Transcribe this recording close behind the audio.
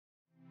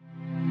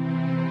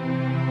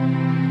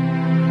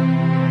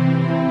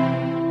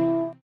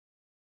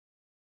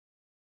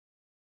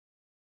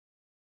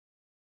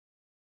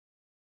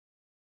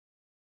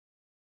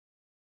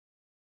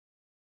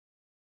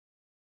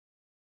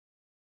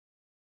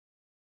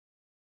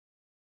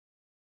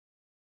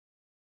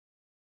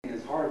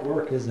hard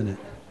work, isn't it?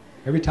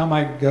 Every time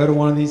I go to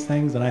one of these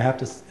things and I have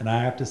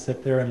to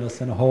sit there and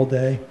listen a whole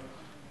day,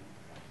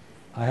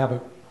 I have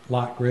a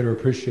lot greater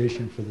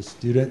appreciation for the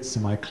students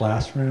in my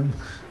classroom.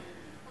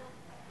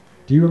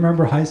 Do you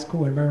remember high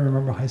school? Anybody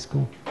remember high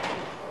school?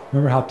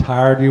 Remember how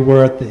tired you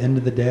were at the end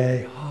of the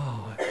day?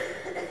 Oh,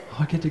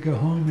 I get to go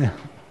home now.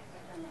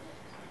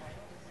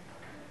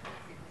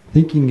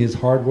 Thinking is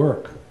hard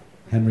work.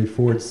 Henry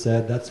Ford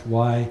said that's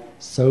why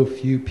so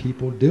few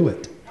people do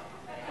it.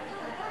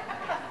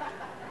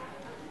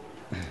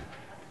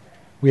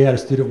 We had a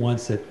student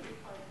once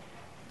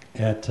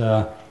at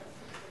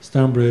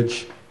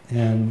Stonebridge,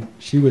 and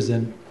she was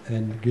in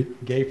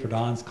Gay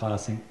Ferdon's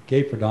class. And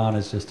Gay Ferdon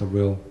is just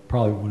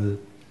probably one of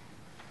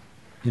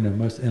the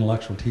most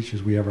intellectual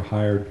teachers we ever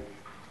hired.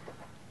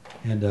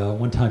 And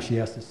one time she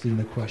asked the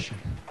student a question,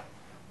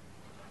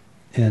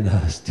 and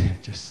the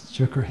student just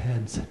shook her head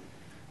and said,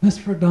 "Miss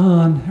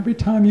Ferdon, every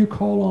time you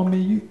call on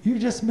me, you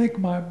just make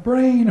my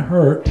brain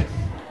hurt."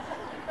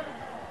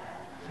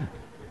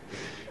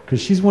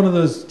 Because she's one of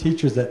those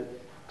teachers that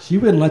she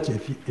wouldn't let you,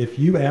 if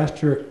you asked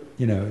her,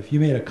 if you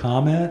made a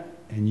comment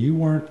and you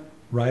weren't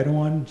right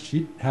on,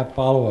 she'd have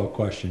follow-up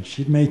questions.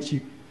 She'd make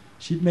you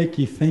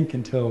think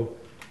until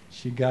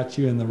she got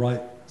you in the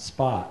right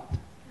spot.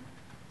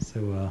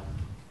 So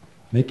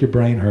make your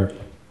brain hurt.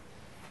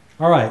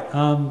 All right,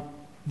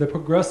 the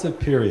progressive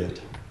period.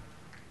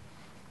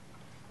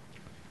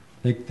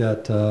 I think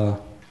that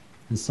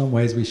in some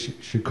ways we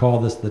should call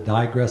this the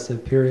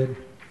digressive period,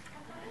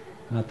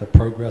 not the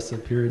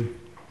progressive period.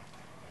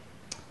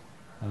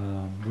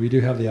 We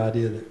do have the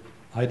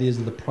ideas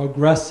of the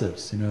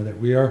progressives, that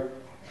we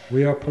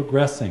are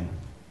progressing.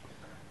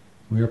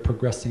 We are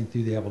progressing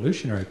through the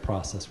evolutionary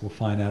process. We'll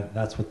find out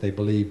that's what they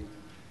believe.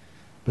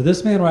 But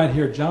this man right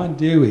here, John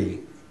Dewey,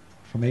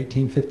 from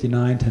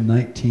 1859 to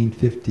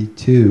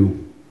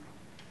 1952,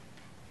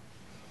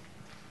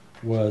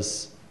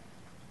 was,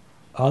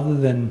 other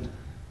than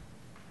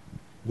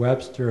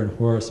Webster and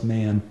Horace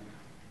Mann,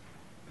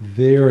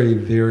 very,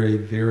 very,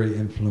 very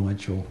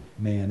influential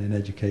man in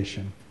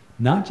education.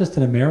 Not just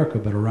in America,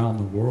 but around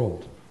the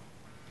world.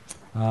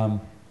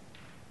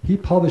 He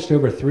published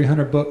over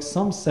 300 books.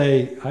 Some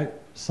say, I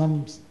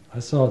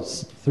saw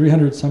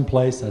 300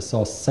 someplace, I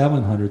saw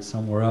 700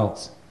 somewhere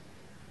else.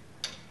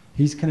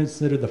 He's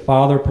considered the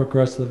father of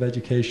progressive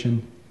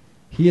education.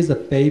 He is a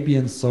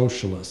Fabian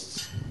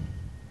socialist.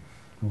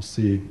 We'll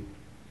see.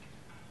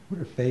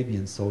 What are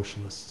Fabian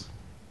socialists?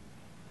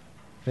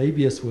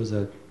 Fabius was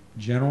a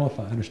general, if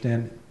I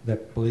understand,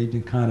 that believed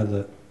in kind of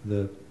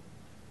the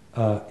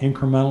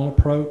incremental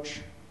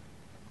approach.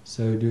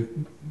 So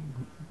to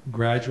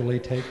gradually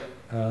take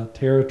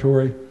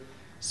territory.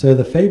 So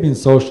the Fabian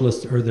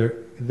socialists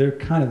they're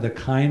kind of the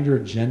kinder,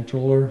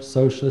 gentler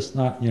socialists.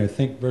 Not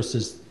think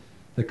versus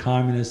the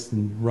communists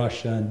in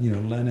Russia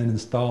and Lenin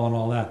and Stalin and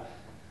all that.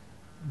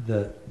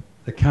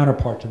 The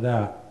counterpart to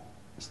that,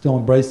 still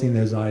embracing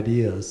those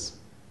ideas,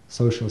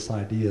 socialist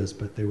ideas,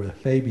 but they were the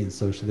Fabian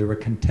socialists. They were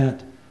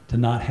content to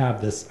not have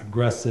this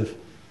aggressive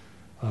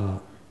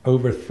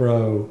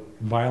overthrow,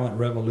 violent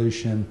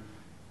revolution.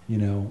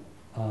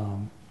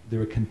 They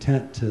were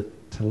content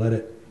to let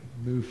it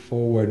move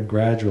forward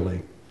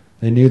gradually.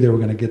 They knew they were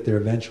going to get there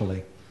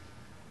eventually.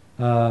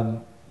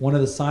 One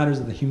of the signers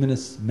of the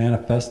Humanist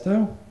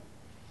Manifesto,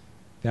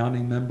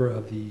 founding member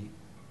of the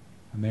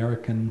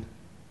American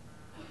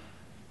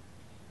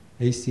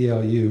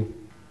ACLU,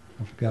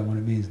 I forgot what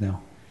it means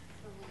now.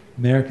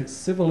 American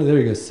Civil, there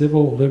you go,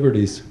 Civil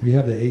Liberties. We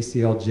have the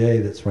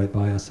ACLJ that's right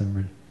by us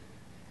in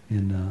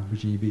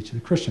Virginia Beach, the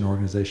Christian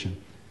organization.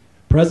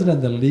 President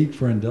of the League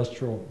for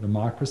Industrial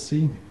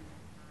Democracy,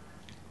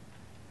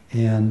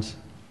 and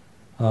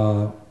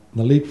the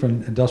League for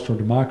Industrial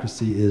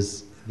Democracy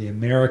is the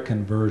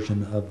American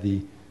version of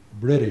the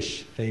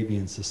British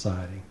Fabian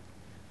Society.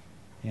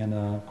 And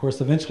of course,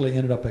 eventually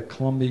ended up at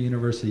Columbia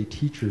University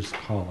Teachers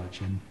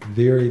College, and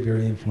very,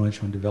 very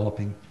influential in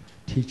developing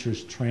teacher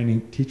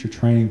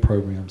training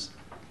programs.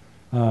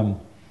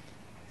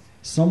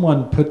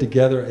 Someone put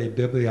together a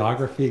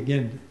bibliography.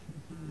 Again,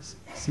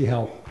 see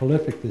how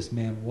prolific this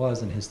man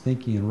was in his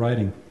thinking and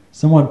writing.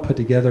 Someone put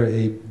together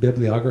a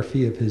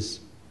bibliography of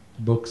his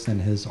books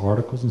and his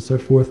articles and so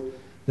forth.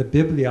 The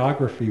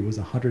bibliography was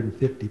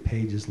 150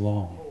 pages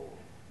long.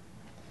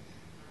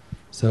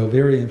 So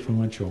very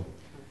influential.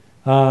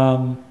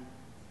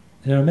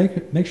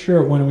 Make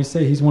sure when we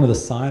say he's one of the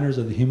signers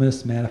of the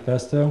Humanist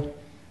Manifesto,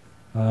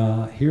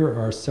 here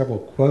are several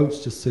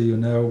quotes just so you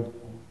know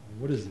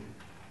what is it.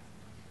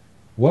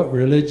 What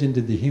religion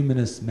did the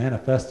Humanist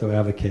Manifesto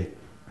advocate?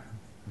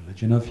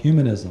 Religion of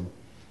humanism.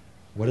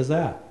 What is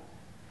that?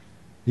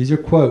 These are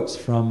quotes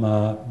from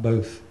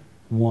both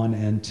 1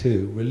 and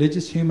 2.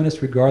 Religious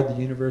humanists regard the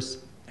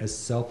universe as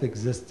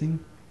self-existing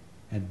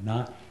and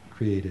not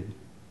created.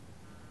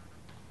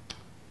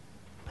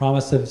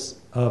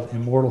 Promises of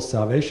immortal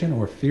salvation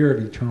or fear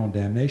of eternal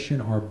damnation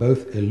are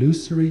both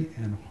illusory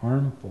and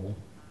harmful.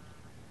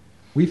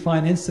 We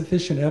find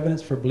insufficient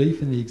evidence for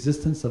belief in the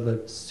existence of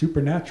the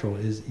supernatural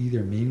is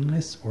either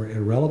meaningless or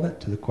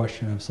irrelevant to the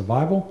question of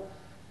survival.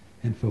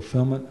 and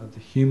fulfillment of the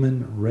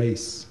human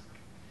race.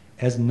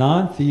 As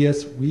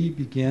non-theists, we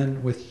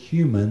begin with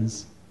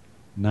humans,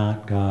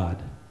 not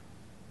God.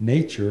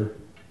 Nature,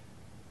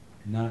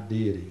 not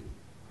deity.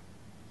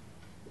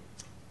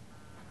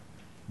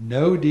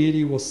 No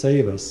deity will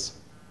save us.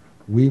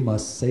 We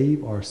must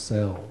save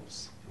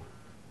ourselves.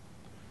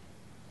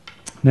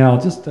 Now,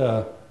 just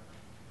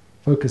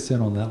focus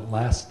in on that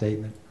last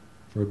statement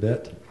for a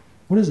bit.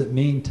 What does it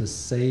mean to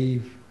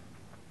save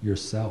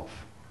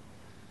yourself?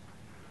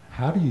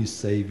 How do you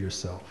save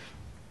yourself?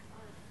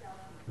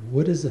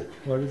 What is it?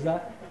 What is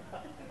that?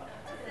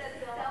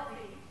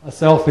 A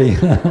selfie.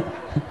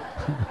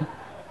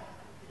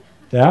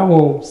 That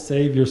will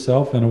save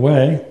yourself in a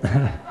way,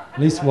 at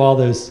least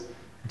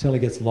until it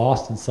gets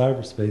lost in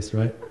cyberspace,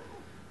 right?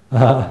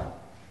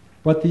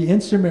 But the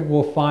instrument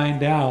will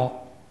find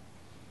out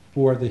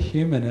for the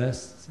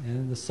humanists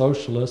and the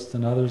socialists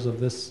and others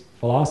of this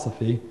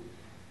philosophy,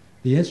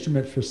 the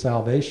instrument for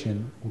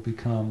salvation will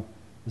become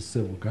the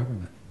civil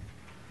government.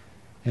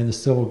 And the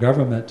civil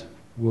government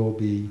will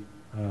be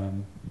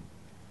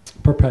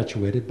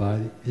perpetuated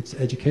by its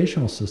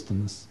educational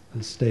systems,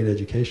 the state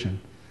education.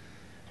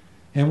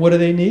 And what do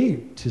they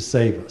need to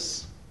save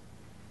us?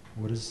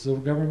 What does the civil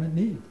government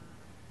need?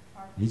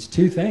 It needs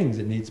two things.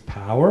 It needs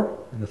power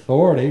and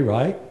authority,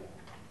 right?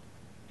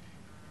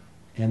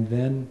 And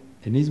then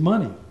it needs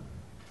money.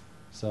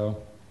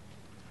 So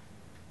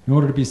in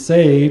order to be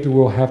saved,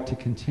 we'll have to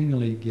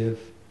continually give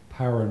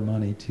power and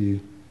money to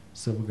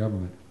civil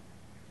government.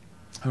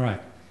 All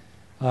right.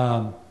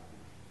 I'm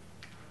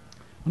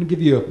going to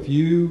give you a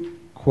few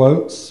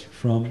quotes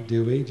from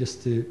Dewey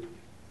just to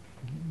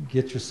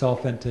get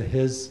yourself into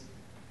his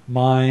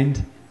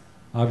mind.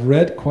 I've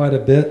read quite a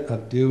bit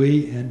of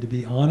Dewey, and to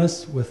be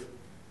honest,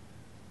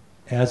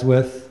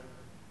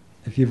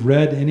 if you've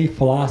read any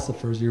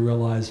philosophers, you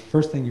realize,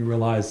 first thing you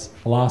realize,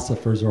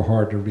 philosophers are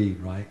hard to read,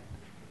 right?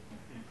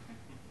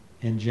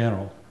 In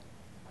general.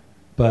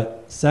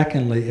 But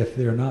secondly, if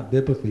they're not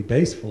biblically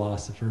based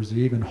philosophers, they're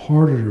even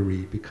harder to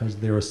read because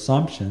their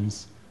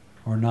assumptions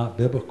are not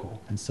biblical.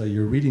 And so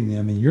you're reading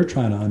them and you're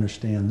trying to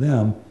understand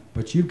them,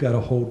 but you've got a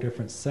whole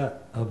different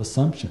set of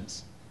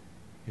assumptions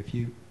if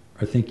you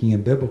are thinking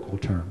in biblical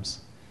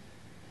terms.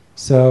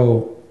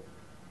 So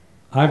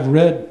I've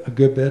read a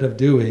good bit of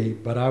Dewey,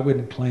 but I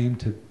wouldn't claim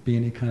to be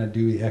any kind of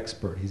Dewey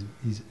expert.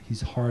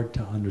 He's hard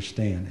to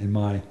understand, in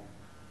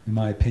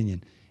my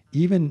opinion.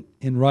 Even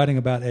in writing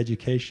about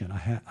education,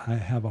 I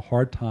have a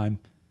hard time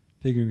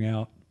figuring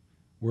out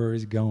where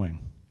he's going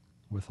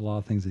with a lot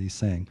of things that he's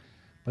saying.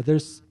 But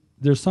there's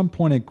some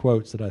pointed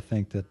quotes that I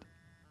think that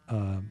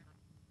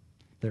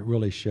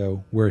really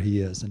show where he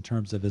is in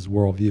terms of his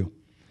worldview.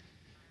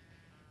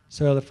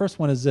 So the first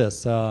one is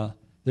this: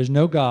 there's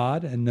no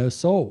God and no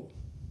soul.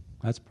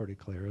 That's pretty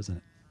clear, isn't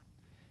it?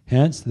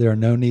 Hence, there are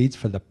no needs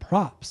for the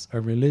props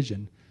of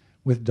religion.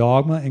 With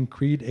dogma and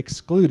creed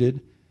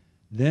excluded,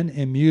 then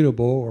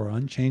immutable or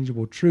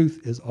unchangeable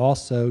truth is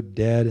also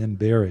dead and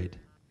buried.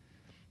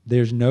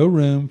 There's no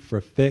room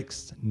for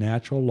fixed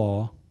natural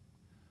law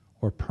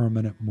or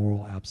permanent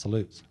moral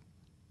absolutes.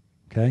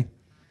 Okay?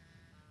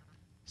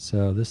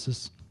 So this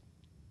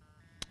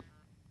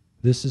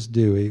is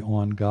Dewey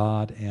on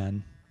God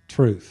and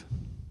truth.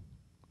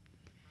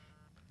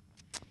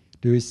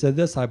 Dewey said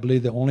this: I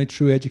believe the only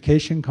true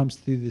education comes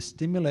through the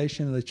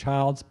stimulation of the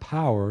child's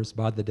powers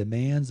by the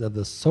demands of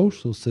the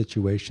social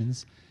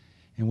situations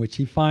in which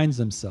he finds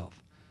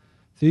himself.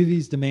 Through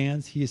these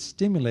demands, he is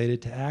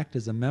stimulated to act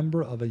as a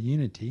member of a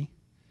unity,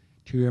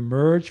 to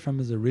emerge from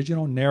his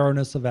original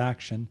narrowness of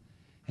action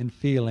and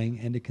feeling,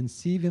 and to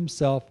conceive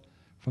himself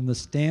from the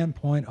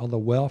standpoint of the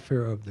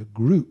welfare of the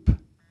group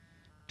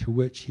to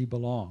which he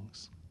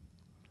belongs.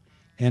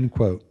 End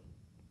quote.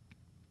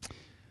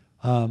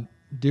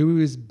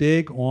 Dewey was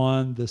big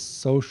on the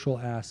social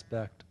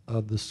aspect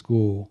of the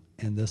school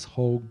and this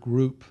whole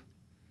group,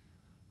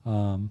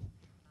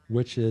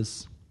 which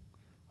is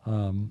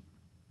kind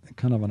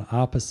of an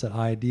opposite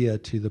idea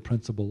to the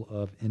principle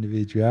of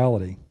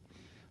individuality,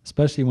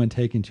 especially when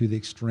taken to the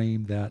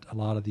extreme that a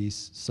lot of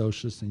these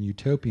socialists and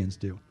utopians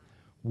do.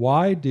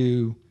 Why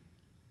do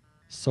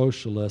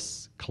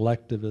socialists,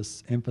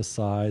 collectivists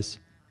emphasize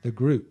the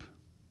group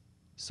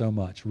so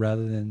much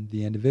rather than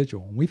the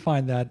individual? And we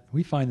find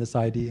this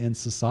idea in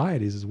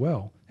societies as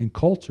well, in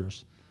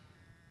cultures.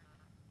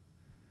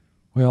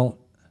 Well,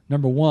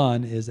 number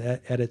one is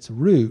at its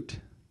root,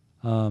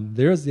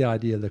 there is the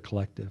idea of the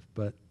collective,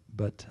 but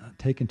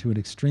taken to an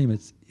extreme,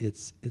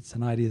 it's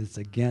an idea that's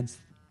against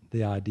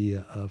the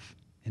idea of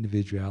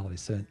individuality.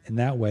 So in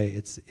that way,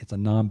 it's a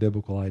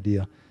non-biblical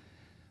idea.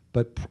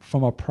 But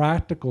from a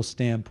practical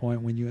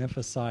standpoint, when you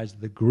emphasize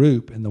the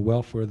group and the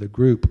welfare of the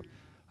group,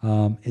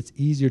 it's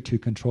easier to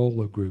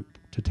control a group.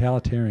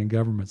 Totalitarian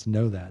governments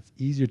know that. It's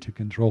easier to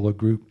control a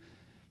group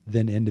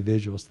than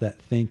individuals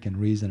that think and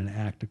reason and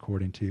act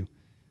according to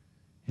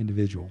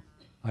individual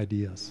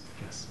ideas.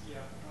 Yes. Yeah,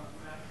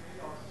 Matt,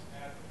 maybe I'll just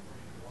add before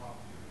you go off,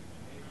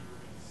 and maybe you were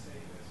going to say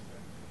this,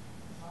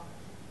 but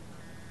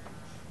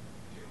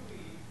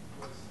Dewey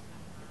was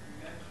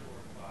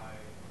mentored by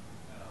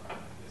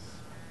this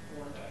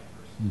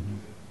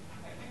Mm-hmm.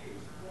 I think it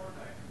was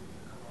Thorndike who was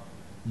at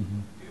Columbia.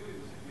 Mm-hmm. Dewey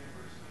was at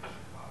University of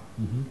Chicago.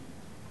 Mm-hmm.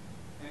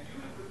 And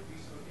Dewey wouldn't be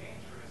so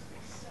dangerous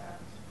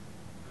except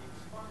he was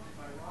funded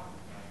by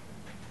Rockefeller.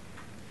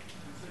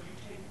 And so you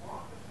take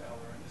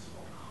Rockefeller and this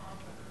whole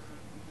concept of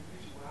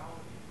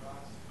individuality and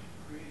God's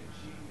creative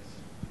genius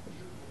and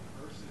beautiful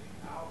diversity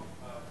out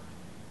of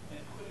and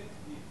put into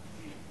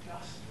the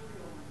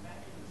industrial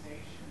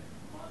mechanization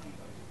and money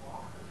of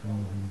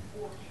Rockefeller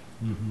fortune.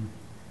 Mm-hmm.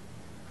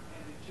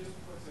 And it just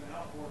puts an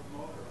outboard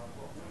motor on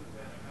what would have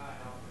been a guy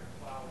out there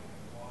plowing in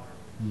the water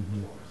with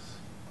Mm-hmm. a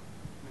horse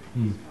with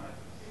these kinds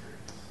of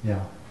theories.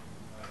 Yeah.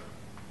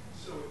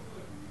 So it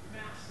put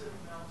massive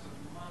amounts of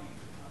money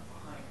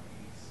behind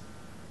these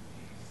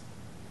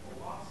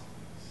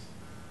philosophies.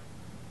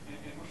 And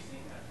we're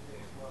seeing that today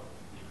as well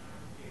with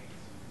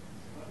Gates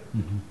and other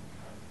Mm-hmm.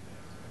 kinds of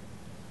things.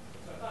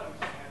 So I thought it was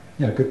just add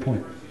that. Yeah, good point.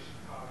 University of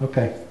Chicago.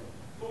 Okay.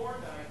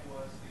 Thorndike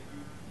was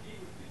he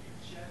was the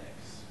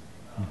eugenics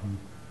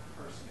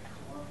person at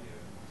Columbia.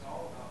 It was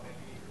all about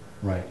behavior.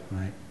 Right,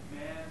 right.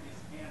 Man is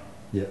animal.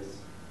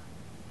 Yes.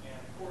 And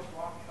of course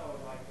Rockefeller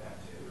liked that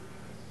too,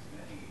 because as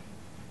many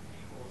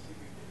people as he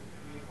could get to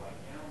behave like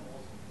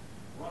animals and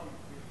run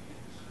through the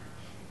industry,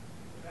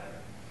 the better.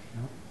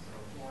 Yep. So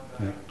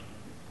Thorndike,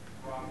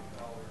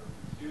 Rockefeller,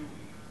 Dewey,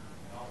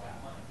 and all that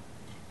money.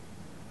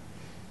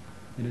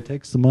 And it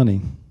takes the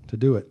money to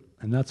do it.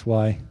 And that's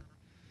why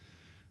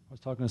I was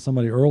talking to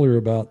somebody earlier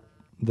about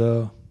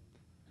the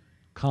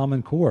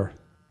Common Core.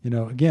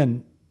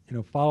 Again,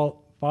 follow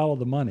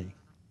the money.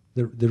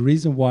 The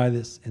reason why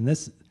this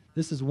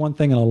is one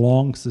thing in a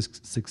long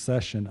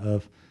succession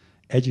of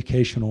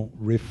educational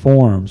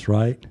reforms,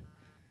 right?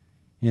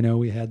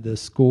 We had the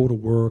school to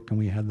work, and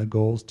we had the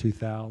goals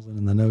 2000,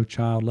 and the No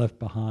Child Left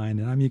Behind,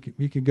 and I mean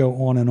you could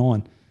go on and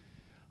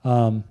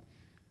on.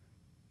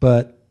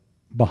 But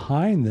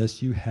behind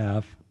this, you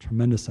have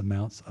tremendous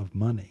amounts of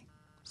money.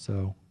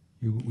 So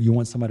you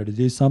want somebody to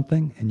do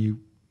something, and you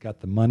got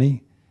the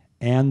money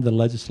and the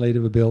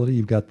legislative ability.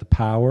 You've got the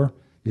power,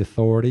 the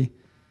authority.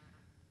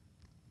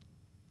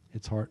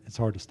 It's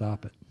hard to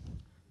stop it.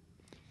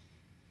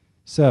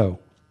 So,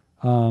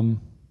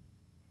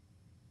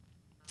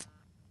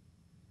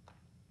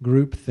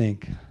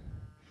 groupthink.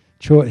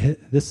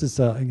 This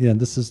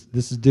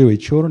is Dewey.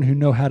 Children who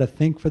know how to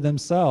think for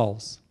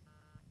themselves.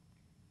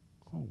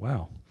 Oh,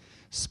 wow.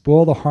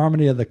 Spoil the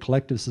harmony of the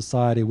collective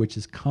society which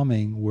is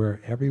coming, where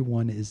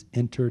everyone is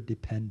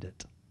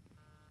interdependent.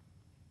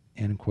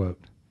 End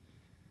quote.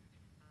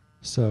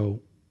 So,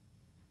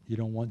 you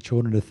don't want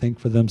children to think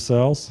for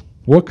themselves?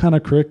 What kind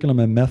of curriculum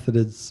and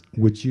methods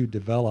would you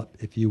develop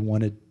if you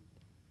wanted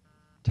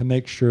to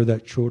make sure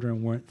that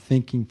children weren't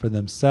thinking for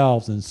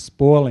themselves and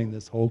spoiling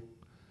this whole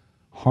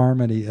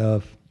harmony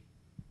of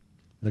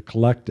the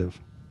collective?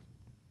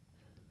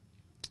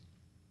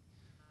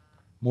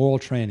 Moral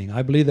training.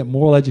 I believe that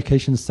moral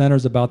education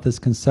centers about this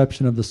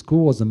conception of the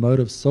school as a mode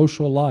of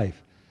social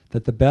life,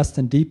 that the best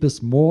and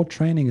deepest moral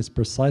training is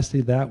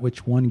precisely that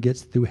which one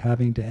gets through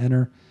having to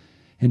enter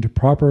into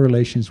proper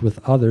relations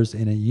with others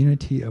in a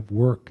unity of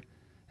work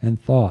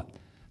and thought.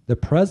 The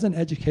present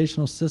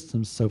educational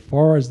systems, so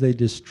far as they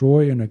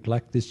destroy or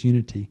neglect this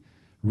unity,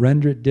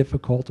 render it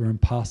difficult or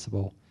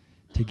impossible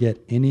to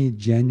get any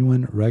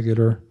genuine,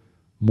 regular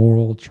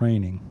moral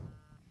training.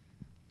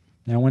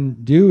 Now,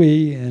 when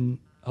Dewey and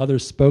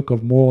others spoke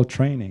of moral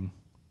training,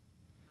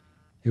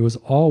 it was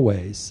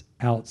always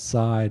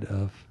outside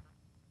of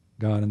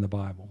God and the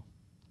Bible.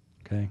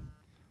 Okay?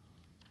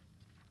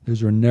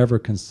 Those were never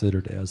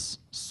considered as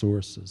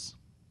sources.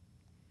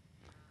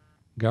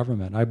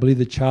 Government. I believe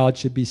the child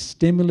should be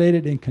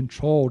stimulated and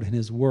controlled in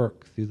his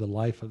work through the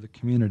life of the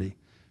community.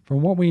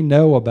 From what we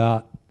know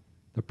about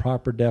the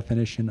proper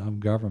definition of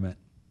government,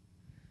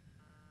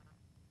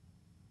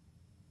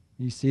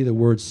 you see the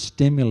word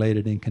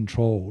stimulated and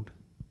controlled.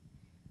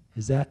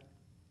 Is that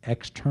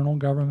external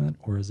government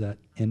or is that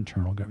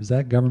internal government? Is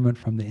that government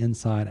from the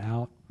inside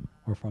out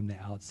or from the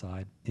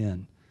outside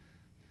in?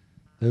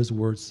 Those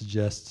words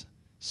suggest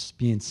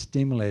being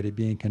stimulated,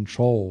 being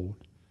controlled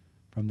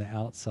from the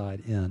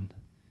outside in.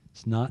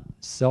 It's not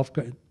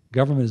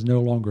government is no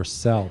longer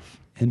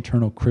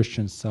internal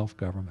Christian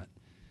self-government.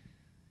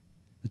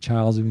 The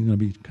child is even going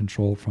to be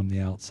controlled from the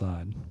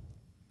outside.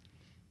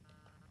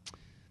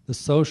 The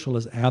social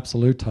is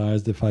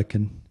absolutized, if I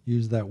can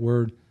use that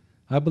word.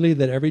 I believe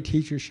that every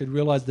teacher should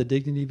realize the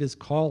dignity of his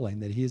calling,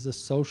 that he is a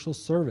social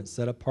servant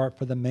set apart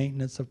for the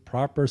maintenance of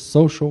proper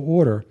social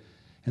order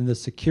and the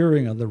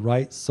securing of the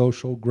right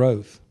social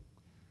growth.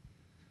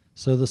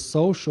 So the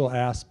social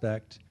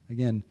aspect,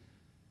 again,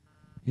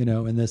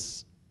 in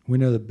this, we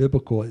know the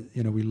biblical,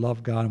 we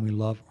love God and we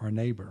love our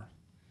neighbor.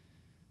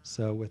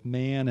 So with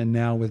Mann and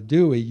now with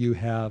Dewey, you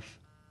have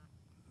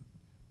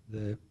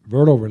the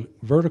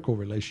vertical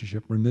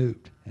relationship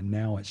removed, and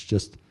now it's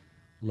just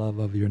love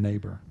of your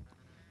neighbor.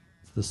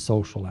 It's the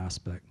social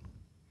aspect.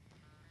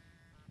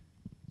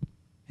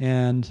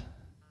 And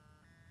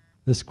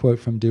this quote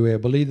from Dewey, I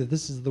believe that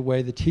this is the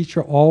way the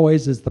teacher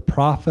always is the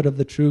prophet of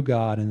the true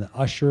God and the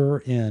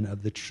usherer in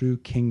of the true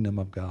kingdom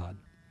of God.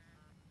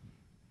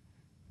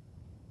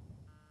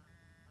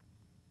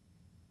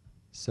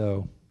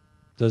 So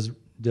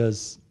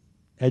does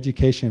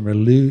education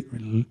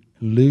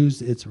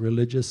lose its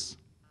religious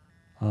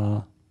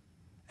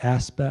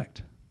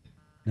aspect?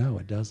 No,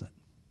 it doesn't.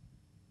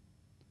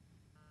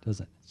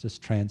 It's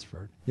just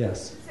transferred.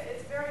 Yes?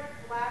 It's very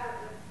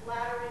flattering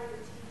the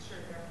teacher.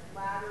 They're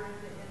flattering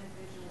the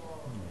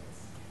individual.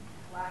 It's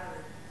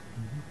flattering.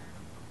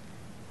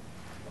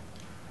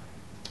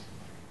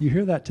 You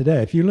hear that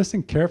today. If you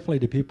listen carefully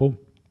to people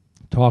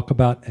talk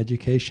about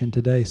education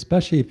today,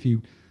 especially if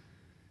you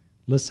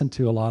listen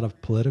to a lot of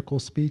political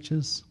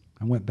speeches.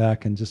 I went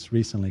back and just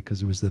recently,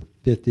 because it was the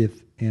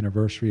 50th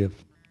anniversary of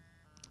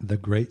the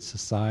Great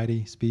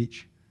Society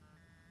speech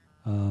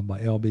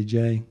by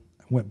LBJ.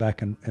 I went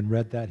back and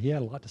read that. He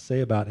had a lot to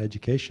say about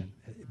education,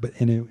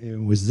 and it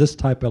was this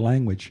type of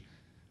language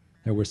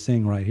that we're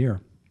seeing right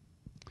here.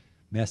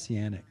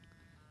 Messianic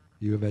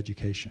view of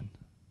education,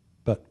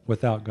 but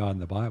without God in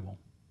the Bible.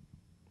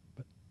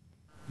 But,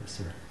 yes,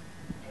 sir.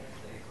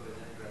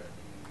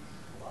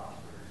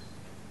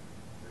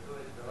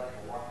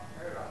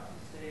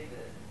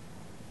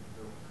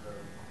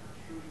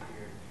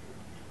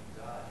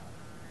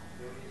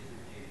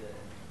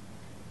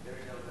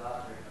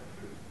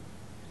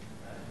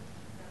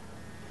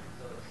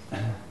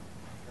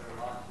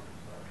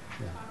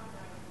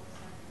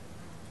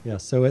 Yeah,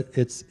 so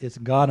it's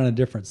God in a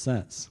different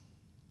sense,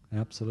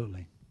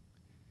 absolutely.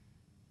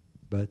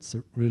 But it's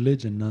a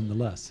religion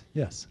nonetheless.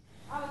 Yes?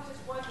 I was just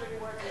wondering if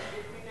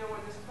you know where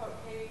this quote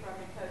came from,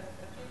 because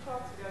a few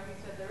talks ago he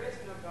said there is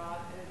no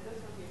God, and in this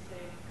one he's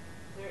saying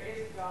there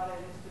is God and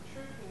it's the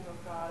true kingdom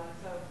of God. And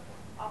so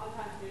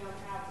oftentimes we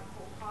don't have the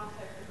full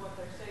context of what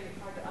they're saying.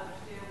 It's hard to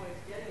understand what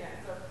he's getting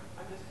at. So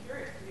I'm just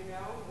curious, do you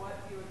know what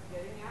he was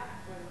getting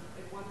at when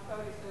in one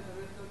quote he said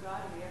there is no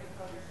God, and the other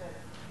quote he said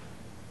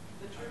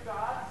the true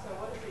God? So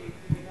what is he?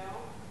 Do you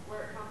know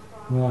where it comes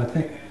from? Well, I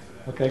think...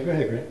 Okay, go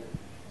ahead, Grant.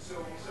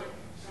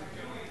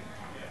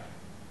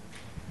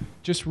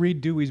 Just read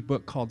Dewey's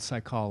book called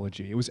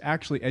Psychology. It was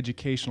actually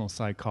educational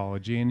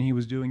psychology, and he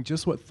was doing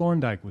just what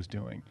Thorndike was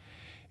doing.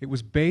 It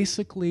was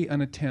basically an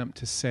attempt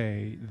to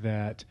say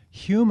that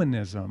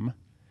humanism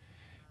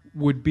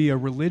would be a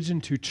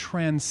religion to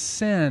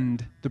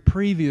transcend the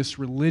previous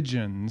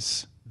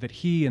religions that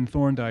he and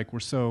Thorndike were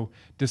so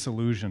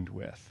disillusioned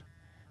with.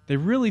 They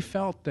really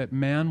felt that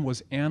man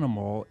was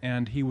animal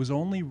and he was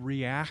only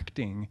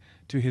reacting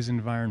to his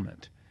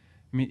environment.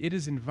 I mean, it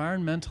is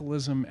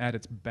environmentalism at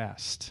its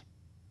best.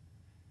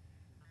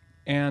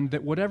 And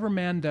that whatever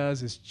man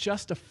does is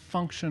just a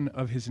function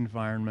of his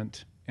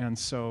environment. And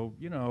so,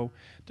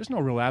 there's no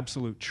real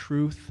absolute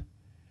truth.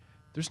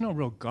 There's no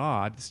real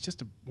God.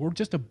 We're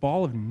just a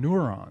ball of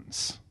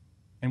neurons.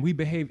 And we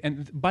behave,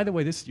 and by the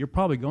way, you're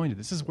probably going to,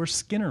 this is where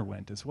Skinner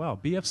went as well.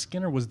 B.F.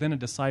 Skinner was then a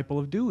disciple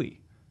of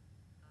Dewey.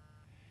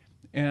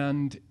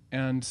 And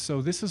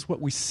so this is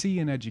what we see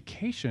in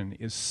education,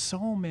 is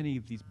so many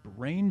of these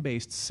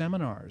brain-based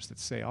seminars that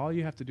say all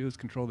you have to do is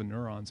control the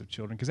neurons of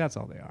children, because that's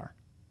all they are.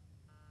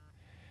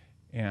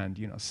 And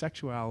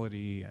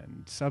sexuality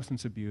and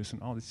substance abuse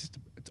and all this,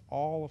 it's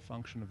all a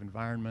function of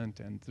environment,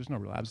 and there's no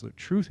real absolute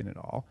truth in it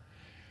all.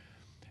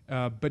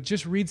 But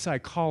just read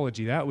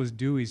Psychology. That was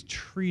Dewey's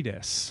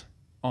treatise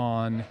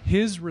on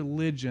his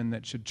religion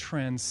that should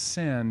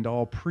transcend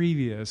all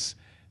previous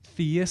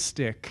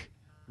theistic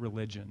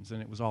religions,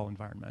 and it was all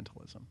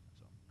environmentalism. So.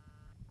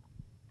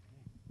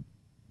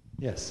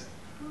 Yes?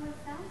 Well, it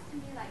sounds to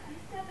me like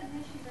these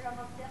definitions are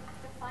almost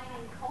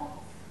defining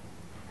cults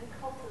and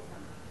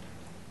cultism.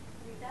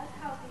 I mean, that's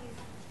how these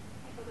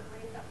people that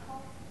raise up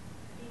cults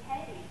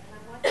behave, and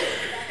I'm wondering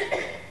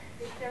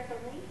if there's a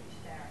linkage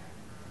there.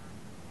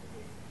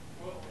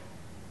 Well,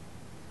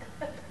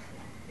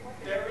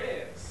 there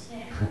is.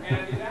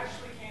 And it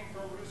actually came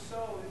from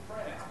Rousseau in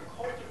France, the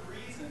cult of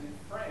reason in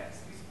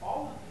France.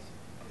 All of this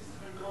has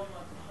been going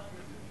on for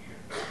hundreds of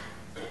years.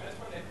 That's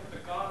when they put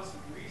the goddess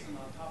of reason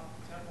on top of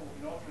the temple of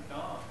Notre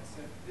Dame and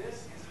said,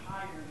 this is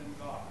higher than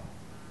God.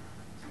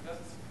 So it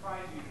doesn't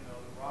surprise you to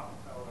know that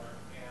Rockefeller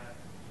and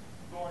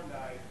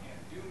Thorndike and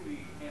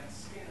Dewey and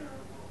Skinner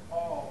were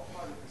all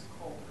part of this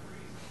cult of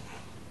reason.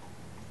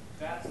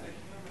 That's the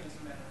Humanist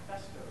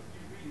Manifesto. If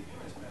you read the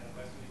Humanist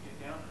Manifesto, you get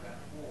down to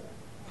that whole.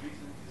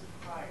 Reason is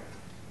higher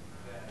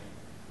than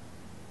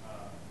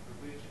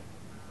religion.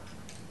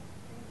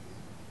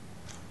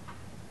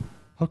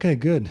 Okay,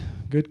 good.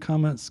 Good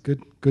comments,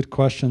 good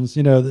questions.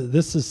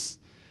 This is,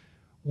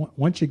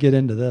 once you get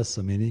into this,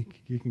 I mean,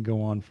 you can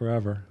go on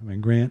forever. I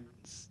mean, Grant,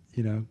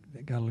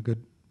 got a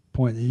good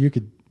point. You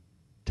could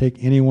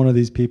take any one of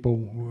these people.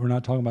 We're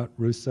not talking about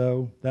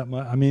Rousseau that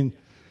much. I mean,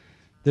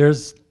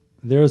 there's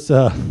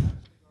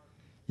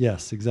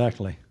yes,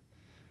 exactly.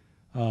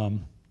 All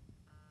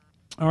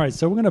right,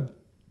 so we're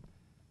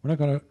not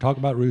going to talk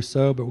about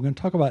Rousseau, but we're going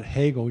to talk about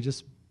Hegel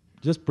just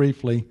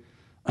briefly.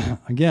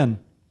 Again,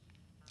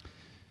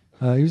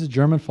 he was a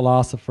German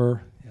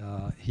philosopher.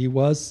 He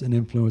was an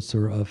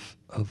influencer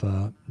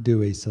of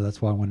Dewey, so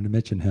that's why I wanted to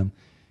mention him.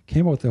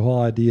 Came up with the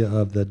whole idea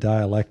of the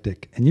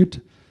dialectic.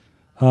 And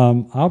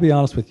I'll be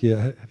honest with you,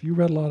 have you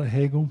read a lot of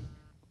Hegel?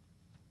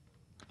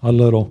 a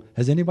little.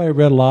 Has anybody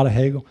read a lot of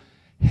Hegel?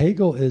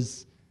 Hegel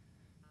is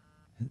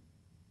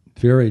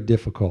very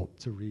difficult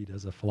to read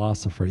as a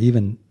philosopher.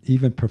 Even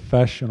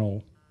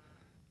professionals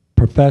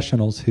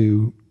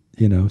who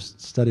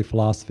study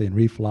philosophy and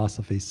read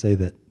philosophy say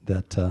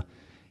that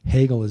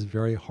Hegel is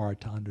very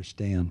hard to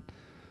understand.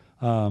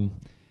 And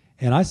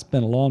I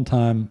spent a long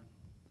time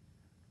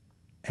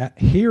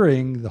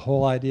hearing the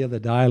whole idea of the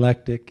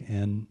dialectic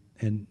and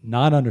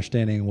not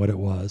understanding what it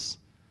was.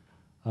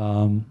 So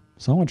I'm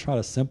going to try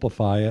to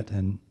simplify it,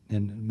 and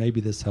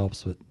maybe this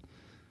helps, but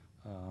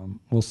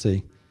we'll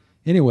see.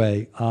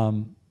 Anyway,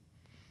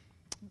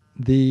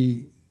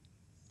 the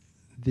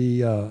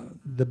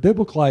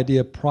biblical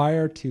idea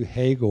prior to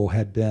Hegel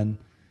had been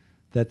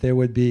that there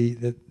would be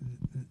that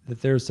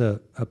there's a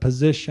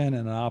position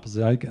and an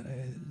opposite.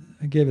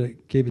 I gave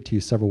it to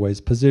you several ways: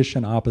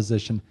 position,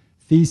 opposition,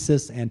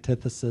 thesis,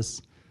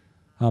 antithesis.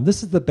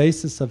 This is the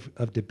basis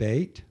of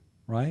debate,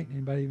 right?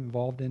 Anybody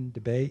involved in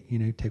debate?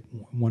 Take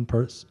one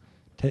person,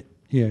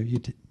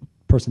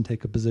 person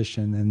take a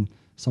position, and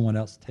someone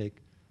else take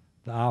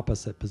the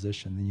opposite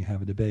position, then you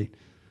have a debate.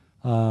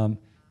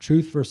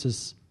 Truth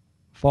versus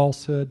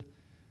falsehood.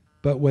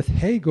 But with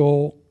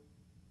Hegel,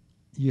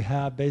 you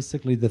have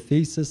basically the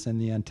thesis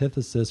and the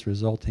antithesis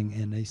resulting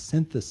in a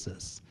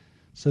synthesis.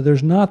 So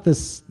there's not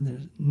this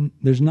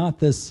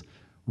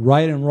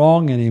right and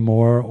wrong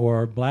anymore,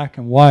 or black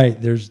and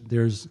white. There's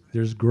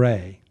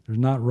gray. There's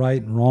not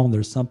right and wrong.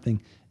 There's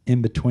something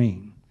in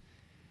between.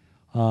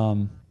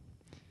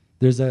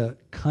 There's a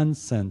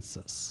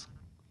consensus.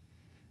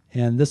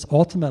 And this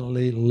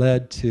ultimately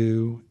led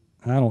to,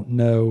 I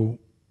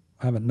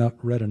haven't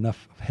read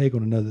enough of Hegel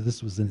to know that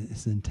this was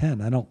his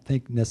intent. I don't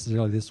think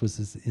necessarily this was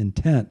his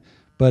intent,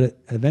 but it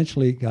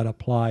eventually got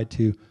applied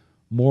to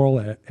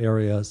moral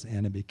areas,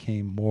 and it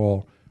became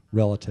moral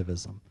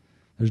relativism.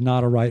 There's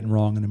not a right and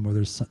wrong anymore.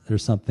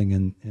 There's something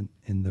in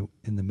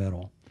the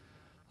middle.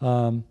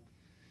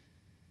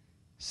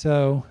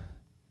 So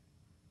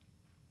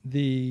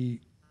the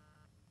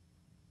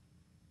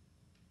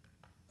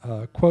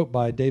quote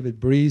by David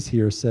Breeze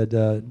here said,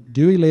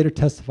 Dewey later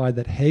testified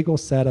that Hegel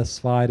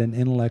satisfied an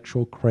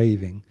intellectual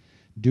craving.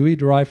 Dewey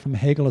derived from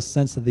Hegel a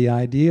sense of the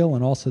ideal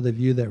and also the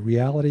view that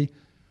reality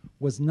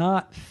was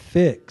not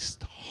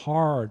fixed,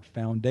 hard,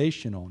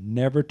 foundational,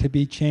 never to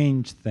be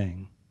changed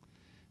thing.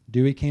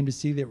 Dewey came to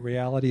see that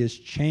reality is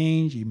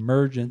change,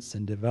 emergence,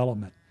 and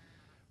development,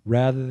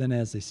 rather than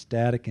as a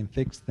static and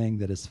fixed thing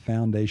that is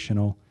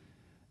foundational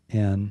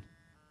and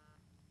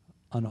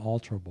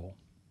unalterable.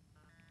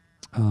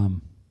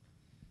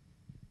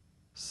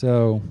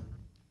 So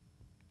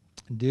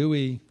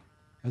Dewey,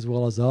 as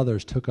well as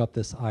others, took up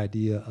this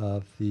idea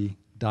of the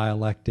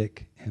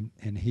dialectic,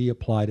 and he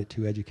applied it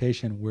to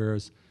education,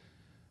 whereas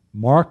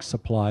Marx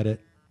applied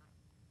it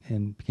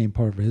and became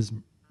part of his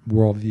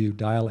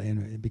worldview,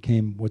 and it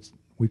became what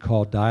we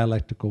call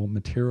dialectical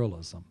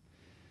materialism.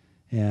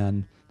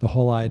 And the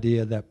whole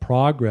idea that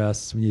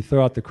progress, when you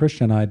throw out the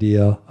Christian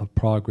idea of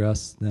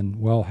progress, then,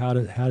 well, how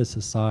does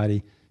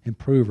society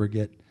improve or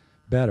get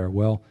better?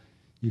 Well,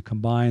 you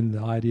combine the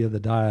idea of the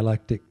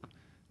dialectic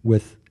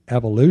with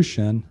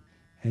evolution,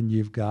 and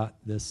you've got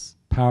this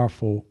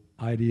powerful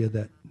idea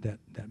that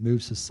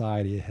moves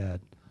society ahead.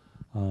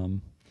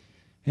 And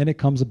it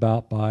comes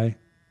about by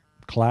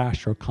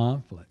clash or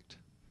conflict.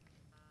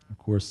 Of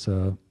course,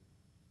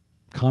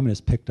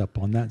 communists picked up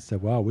on that and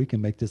said, wow, we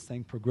can make this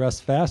thing progress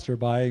faster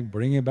by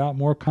bringing about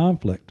more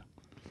conflict.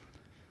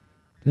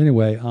 But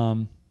anyway,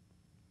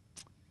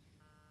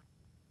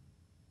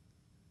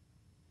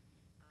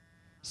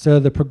 so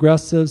the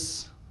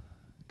progressives,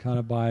 kind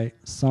of by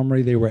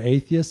summary, they were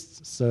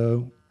atheists.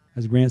 So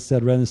as Grant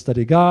said, rather than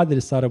study God, they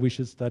decided we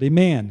should study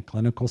man.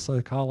 Clinical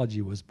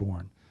psychology was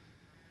born.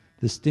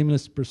 The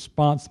stimulus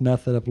response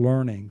method of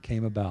learning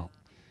came about.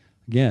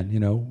 Again,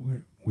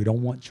 we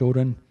don't want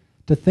children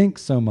to think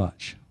so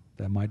much.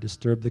 That might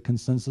disturb the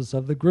consensus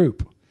of the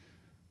group.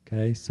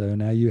 Okay, so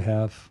now you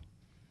have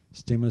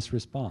stimulus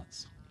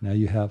response. Now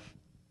you have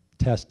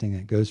testing.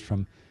 It goes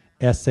from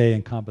essay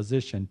and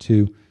composition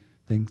to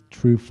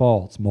true,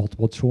 false,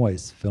 multiple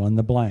choice, fill in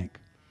the blank.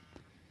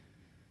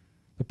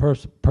 The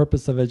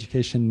purpose of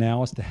education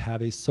now is to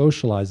have a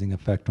socializing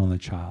effect on the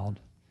child.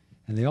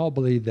 And they all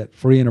believe that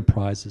free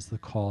enterprise is the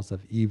cause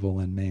of evil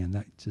in man.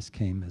 That just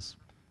came as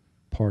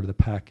part of the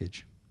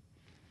package.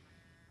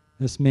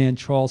 This man,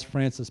 Charles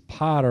Francis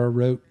Potter,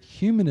 wrote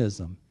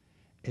Humanism,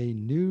 a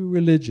New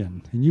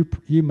Religion. And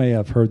you may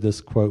have heard this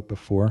quote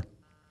before,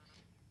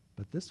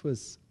 but this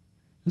was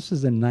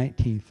in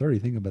 1930.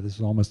 Think about this,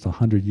 was almost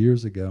 100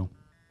 years ago.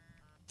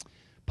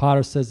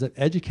 Potter says that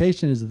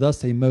education is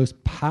thus a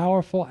most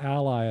powerful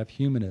ally of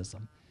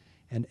humanism,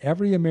 and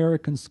every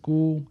American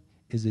school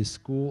is a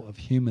school of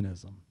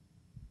humanism.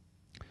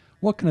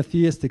 What can a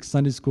theistic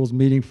Sunday schools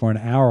meeting for an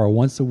hour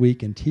once a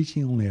week and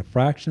teaching only a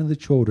fraction of the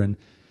children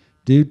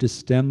do to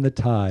stem the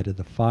tide of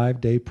the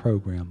 5-day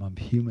program of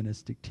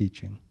humanistic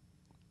teaching?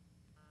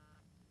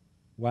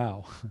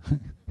 Wow.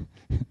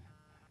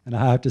 And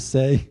I have to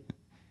say,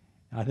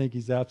 I think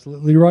he's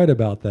absolutely right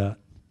about that.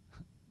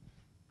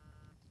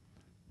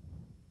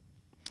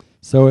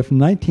 So if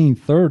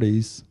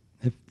 1930s,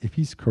 if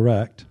he's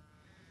correct,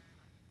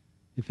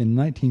 if in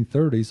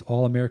 1930s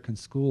all American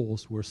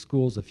schools were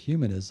schools of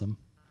humanism,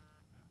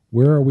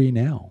 where are we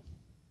now?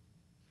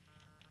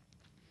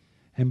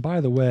 And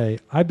by the way,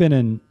 I've been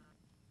in,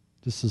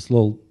 just this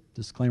little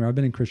disclaimer, I've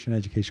been in Christian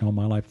education all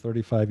my life,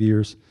 35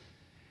 years.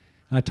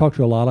 And I talk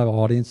to a lot of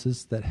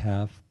audiences that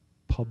have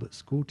public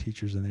school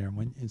teachers in there.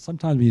 And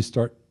sometimes when you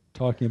start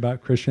talking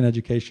about Christian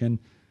education,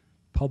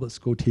 public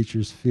school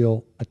teachers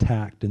feel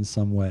attacked in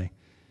some way.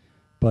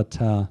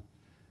 But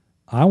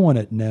I want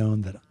it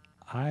known that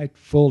I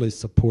fully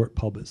support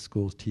public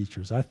school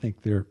teachers. I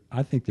think they're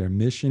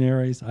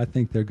missionaries. I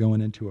think they're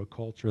going into a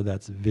culture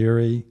that's a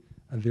very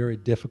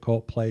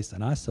difficult place,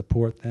 and I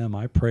support them.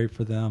 I pray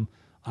for them.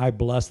 I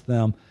bless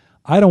them.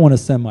 I don't want to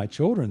send my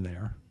children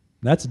there.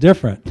 That's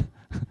different.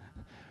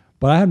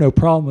 But I have no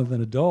problem with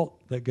an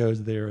adult that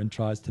goes there and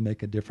tries to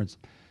make a difference.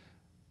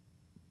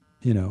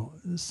 You know,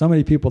 so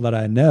many people that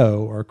I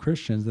know are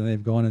Christians and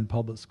they've gone in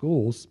public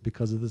schools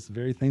because of this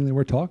very thing that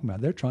we're talking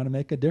about. They're trying to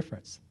make a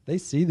difference. They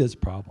see this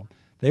problem.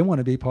 They want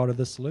to be part of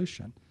the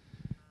solution.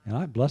 And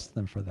I bless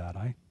them for that.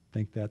 I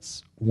think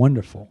that's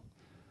wonderful.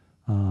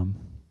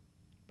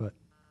 But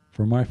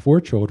for my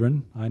 4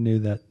 children, I knew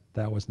that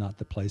that was not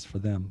the place for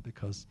them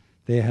because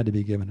they had to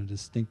be given a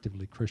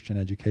distinctively Christian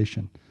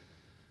education.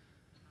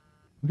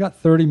 We've got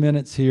 30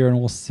 minutes here, and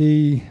we'll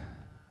see.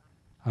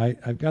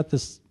 I've got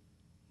this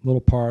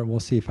little part. We'll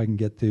see if I can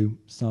get through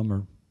some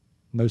or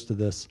most of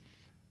this.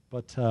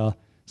 But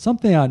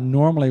something I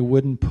normally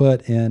wouldn't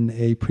put in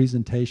a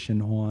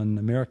presentation on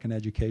American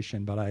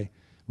education, but I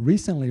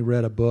recently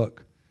read a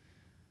book,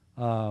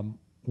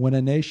 When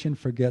a Nation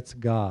Forgets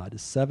God,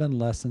 7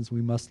 Lessons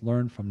We Must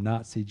Learn from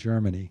Nazi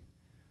Germany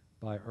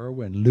by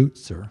Erwin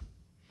Lutzer.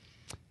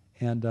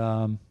 And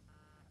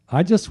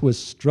I just was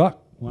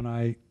struck when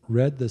I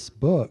read this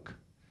book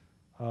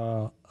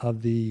of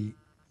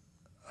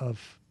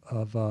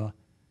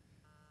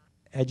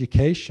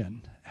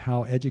education,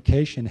 how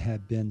education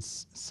had been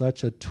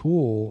such a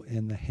tool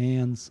in the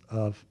hands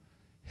of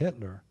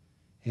Hitler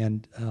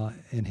and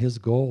his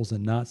goals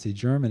in Nazi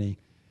Germany.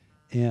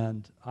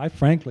 And I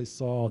frankly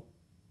saw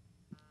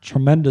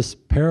tremendous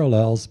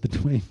parallels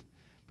between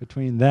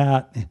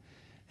that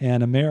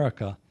and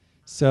America.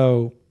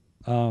 So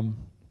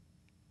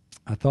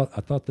I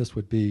thought this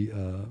would be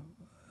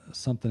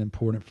something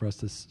important for us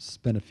to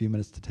spend a few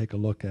minutes to take a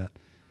look at.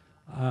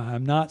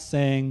 I'm not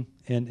saying,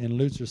 and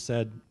Lutzer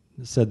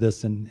said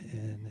this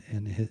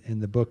in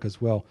the book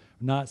as well.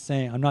 I'm not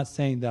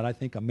saying that I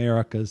think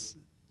America's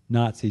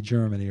Nazi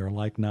Germany or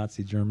like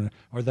Nazi Germany,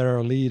 or that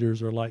our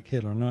leaders are like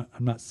Hitler.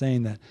 I'm not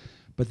saying that,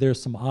 but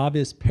there's some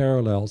obvious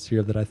parallels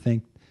here that I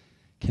think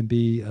can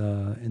be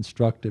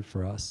instructive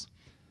for us.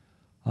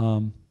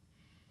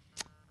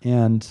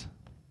 And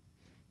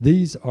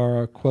these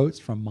are quotes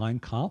from Mein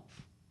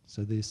Kampf.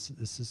 So this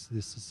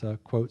is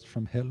quotes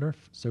from Hitler.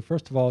 So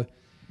first of all,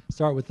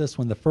 start with this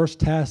one. The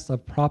first task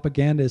of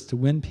propaganda is to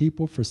win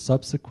people for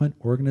subsequent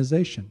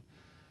organization.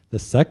 The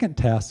second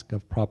task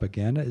of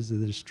propaganda is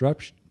the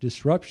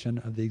disruption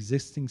of the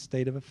existing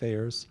state of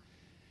affairs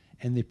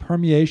and the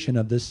permeation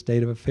of this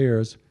state of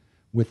affairs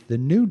with the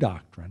new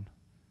doctrine,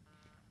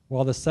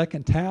 while the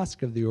second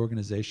task of the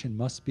organization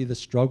must be the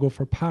struggle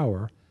for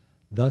power,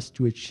 thus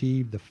to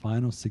achieve the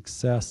final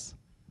success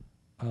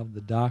of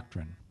the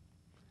doctrine.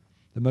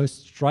 The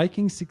most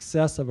striking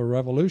success of a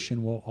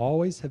revolution will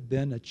always have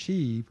been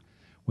achieved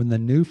when the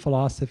new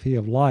philosophy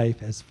of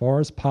life, as far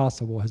as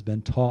possible, has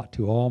been taught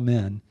to all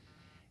men,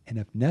 and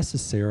if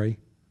necessary,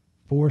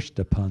 forced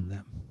upon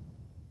them.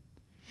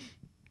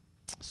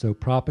 So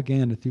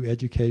propaganda through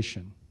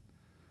education.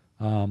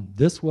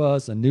 This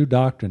was a new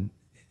doctrine.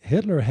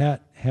 Hitler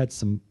had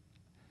some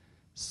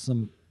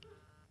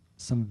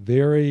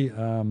very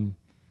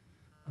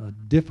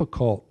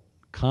difficult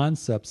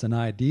concepts and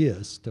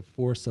ideas to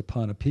force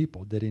upon a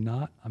people, did he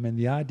not? I mean,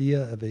 the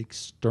idea of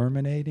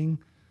exterminating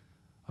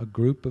a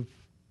group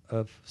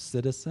of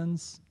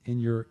citizens in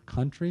your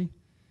country,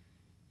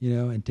 you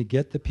know, and to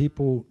get the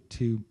people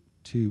to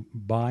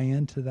buy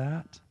into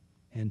that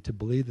and to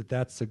believe that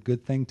that's a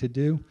good thing to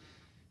do.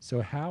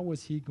 So how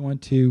was he going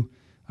to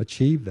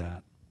achieve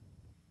that?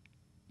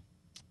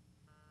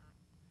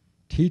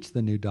 Teach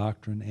the new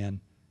doctrine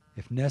and,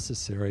 if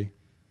necessary,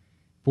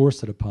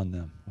 force it upon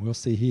them. We'll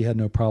see he had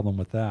no problem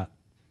with that.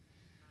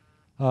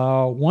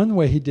 One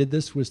way he did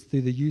this was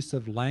through the use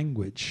of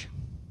language.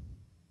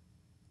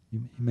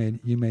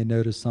 You may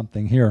notice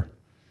something here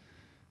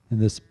in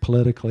this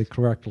politically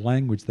correct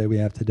language that we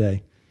have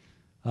today.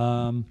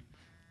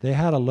 They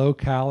had a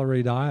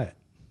low-calorie diet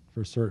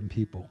for certain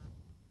people.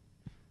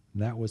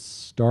 And that was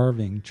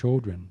starving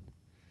children.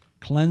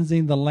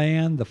 Cleansing the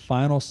land, the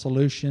final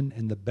solution,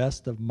 and the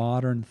best of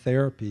modern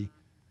therapy.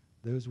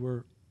 Those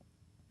were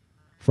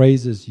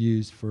phrases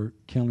used for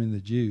killing the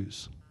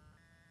Jews.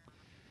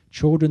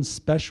 Children's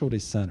specialty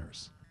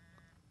centers,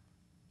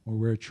 or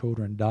where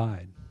children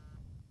died.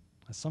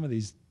 Some of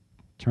these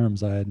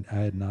terms I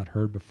had not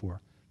heard before.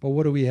 But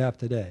what do we have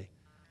today?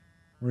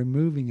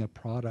 removing a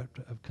product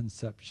of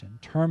conception,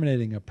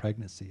 terminating a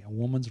pregnancy, a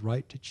woman's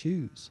right to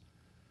choose,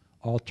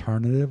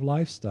 alternative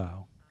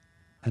lifestyle,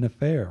 an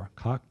affair,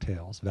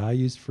 cocktails,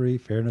 values-free,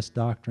 fairness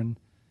doctrine,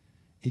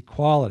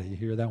 equality, you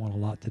hear that one a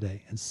lot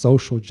today, and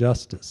social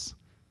justice.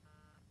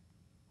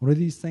 What do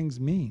these things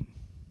mean?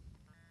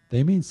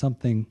 They mean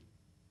something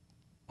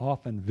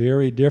often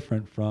very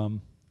different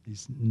from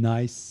these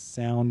nice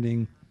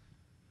sounding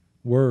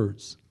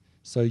words.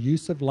 So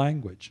use of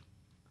language.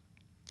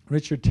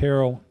 Richard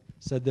Terrell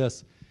said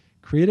this,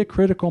 create a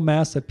critical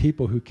mass of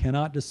people who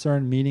cannot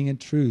discern meaning and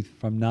truth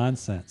from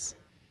nonsense,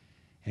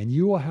 and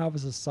you will have a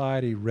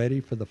society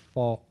ready to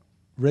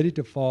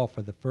fall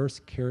for the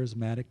first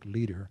charismatic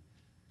leader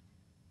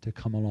to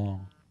come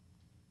along.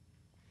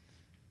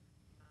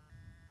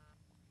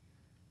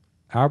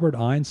 Albert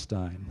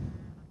Einstein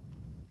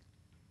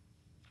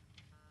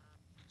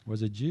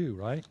was a Jew,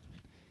 right?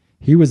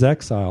 He was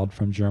exiled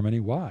from Germany.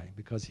 Why?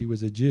 Because he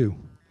was a Jew.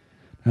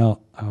 Now,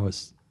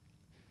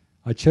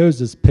 I chose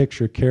this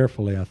picture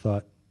carefully. I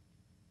thought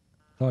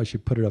I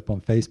should put it up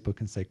on Facebook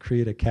and say,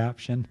 create a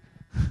caption.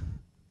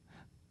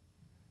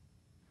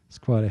 It's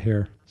quite a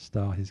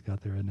hairstyle he's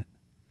got there, isn't it?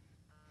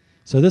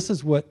 So this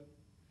is what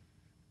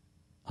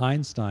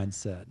Einstein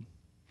said.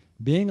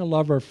 Being a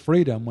lover of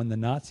freedom, when the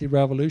Nazi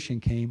Revolution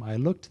came, I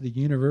looked to the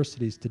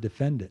universities to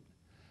defend it.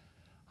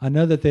 I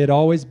know that they had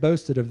always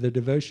boasted of their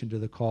devotion to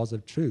the cause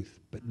of truth,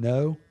 but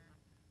no,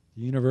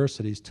 the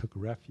universities took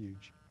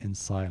refuge in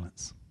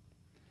silence.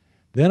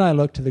 Then I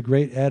looked to the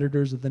great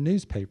editors of the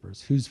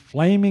newspapers, whose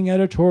flaming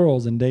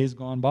editorials in days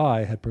gone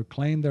by had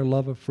proclaimed their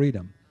love of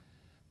freedom,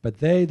 but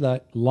they,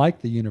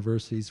 like the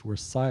universities, were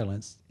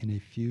silenced in a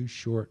few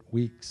short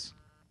weeks.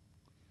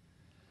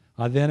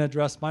 I then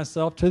addressed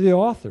myself to the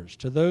authors,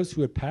 to those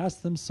who had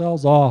passed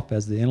themselves off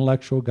as the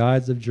intellectual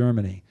guides of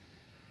Germany,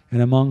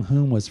 and among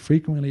whom was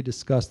frequently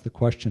discussed the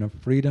question of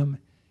freedom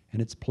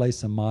and its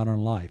place in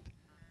modern life.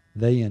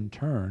 They, in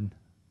turn,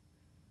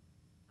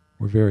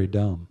 were very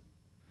dumb.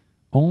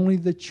 Only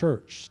the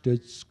church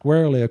stood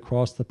squarely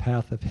across the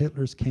path of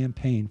Hitler's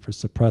campaign for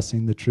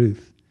suppressing the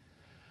truth.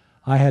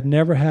 I had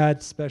never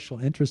had special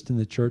interest in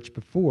the church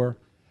before,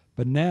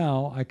 but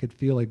now I could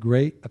feel a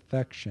great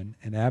affection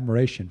and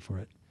admiration for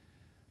it,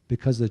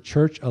 because the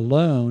church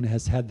alone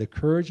has had the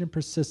courage and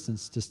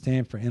persistence to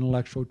stand for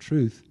intellectual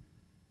truth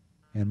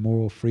and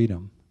moral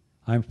freedom.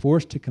 I'm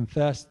forced to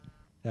confess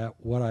that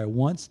what I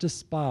once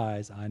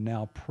despised, I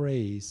now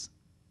praise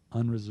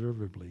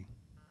unreservedly.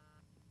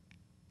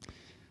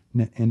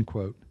 End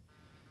quote.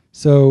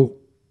 So,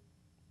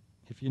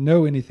 if you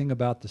know anything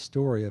about the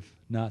story of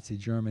Nazi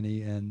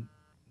Germany and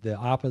the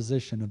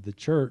opposition of the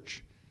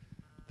church,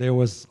 there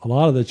was a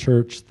lot of the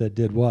church that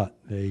did what?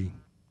 They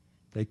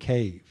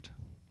caved,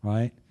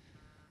 right?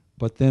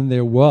 But then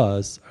there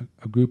was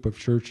a group of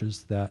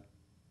churches that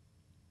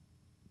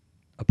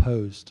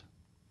opposed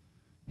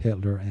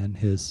Hitler and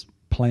his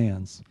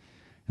plans.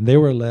 And they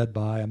were led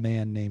by a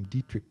man named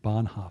Dietrich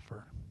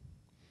Bonhoeffer.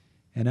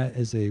 And that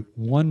is a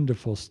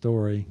wonderful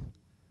story,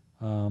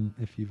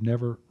 if you've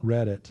never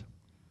read it,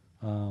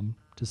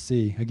 to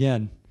see.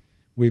 Again,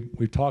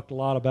 we've talked a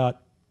lot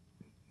about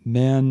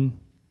men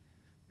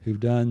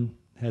who've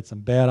had some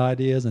bad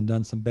ideas and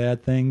done some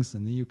bad things,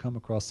 and then you come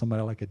across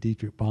somebody like a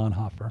Dietrich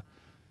Bonhoeffer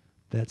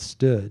that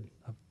stood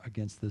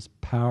against this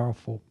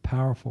powerful,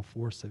 powerful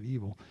force of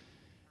evil.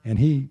 And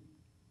he,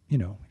 if you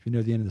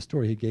know the end of the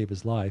story, he gave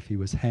his life. He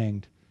was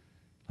hanged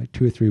like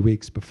 2 or 3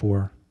 weeks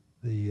before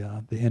the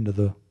end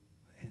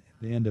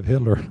of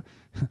Hitler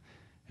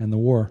and the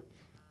war.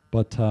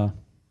 But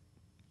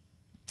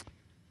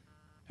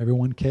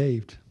everyone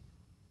caved,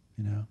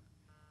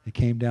 It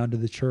came down to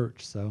the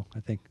church. So I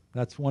think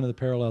that's one of the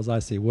parallels I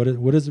see. What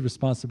is the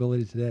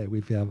responsibility today?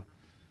 We have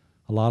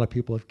a lot of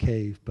people have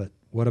caved, but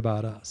what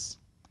about us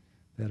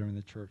that are in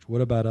the church?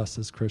 What about us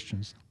as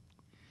Christians?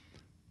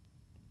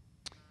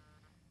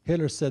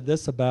 Hitler said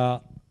this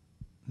about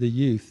the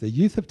youth. The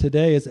youth of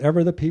today is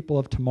ever the people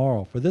of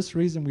tomorrow. For this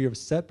reason, we have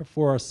set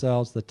before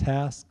ourselves the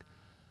task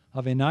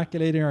of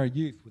inoculating our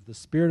youth with the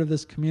spirit of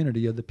this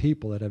community of the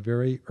people at a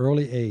very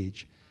early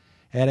age,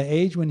 at an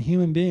age when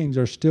human beings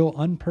are still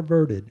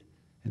unperverted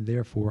and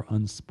therefore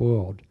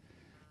unspoiled.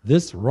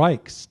 This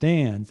Reich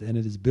stands, and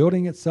it is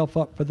building itself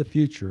up for the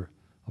future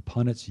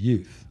upon its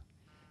youth.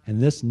 And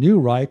this new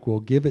Reich will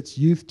give its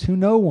youth to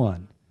no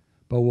one,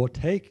 but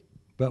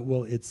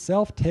will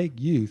itself take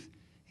youth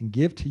and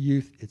give to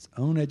youth its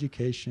own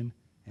education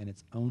and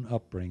its own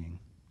upbringing.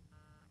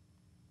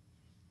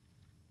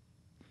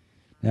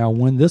 Now,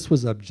 when this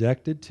was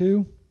objected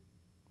to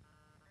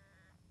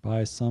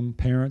by some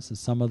parents and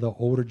some of the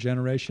older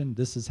generation,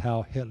 this is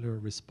how Hitler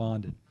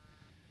responded.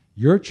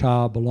 Your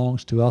child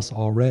belongs to us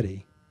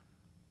already.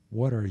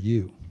 What are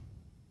you?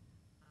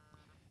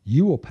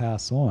 You will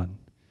pass on.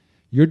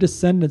 Your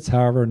descendants,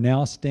 however,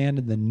 now stand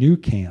in the new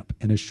camp.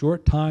 In a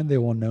short time, they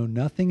will know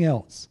nothing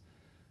else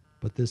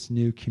but this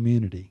new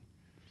community.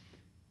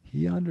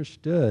 He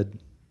understood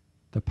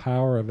the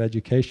power of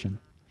education.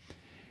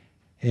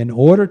 In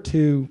order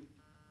to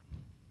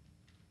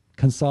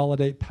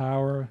consolidate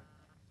power,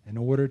 in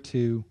order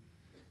to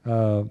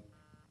have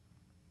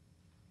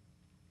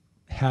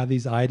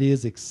these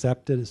ideas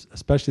accepted,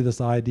 especially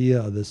this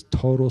idea of this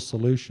total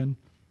solution.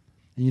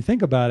 And you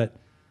think about it,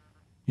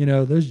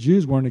 those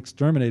Jews weren't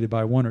exterminated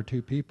by one or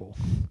two people.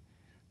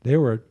 There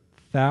were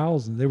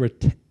thousands.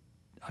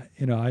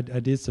 I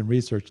did some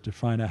research to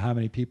find out how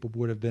many people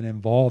would have been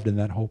involved in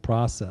that whole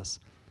process.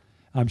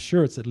 I'm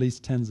sure it's at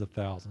least tens of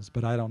thousands,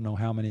 but I don't know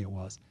how many it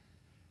was.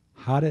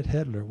 How did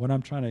Hitler, what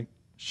I'm trying to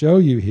show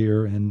you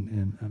here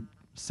and I'm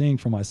seeing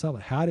for myself,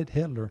 how did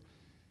Hitler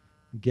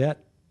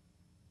get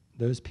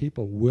those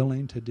people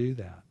willing to do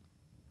that?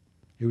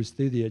 It was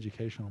through the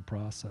educational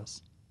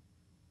process.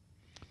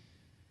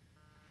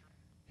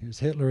 Here's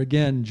Hitler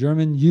again.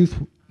 German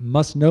youth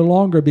must no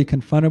longer be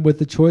confronted with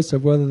the choice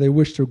of whether they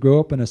wish to grow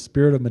up in a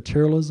spirit of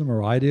materialism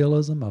or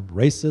idealism, of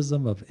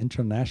racism, of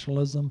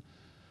internationalism,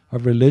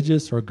 of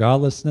religious or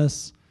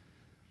godlessness,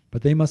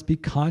 but they must be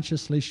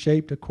consciously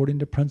shaped according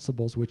to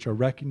principles which are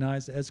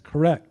recognized as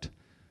correct,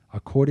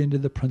 according to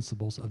the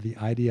principles of the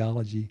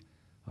ideology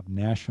of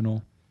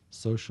National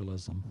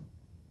Socialism.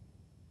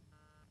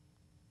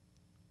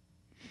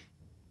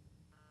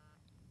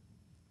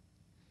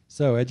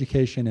 So,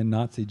 education in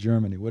Nazi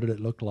Germany, what did it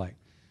look like?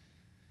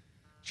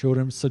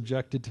 Children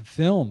subjected to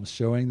films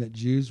showing that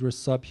Jews were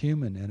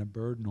subhuman and a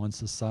burden on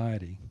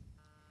society.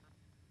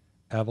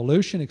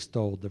 Evolution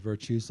extolled the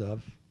virtues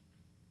of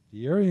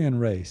the Aryan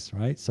race,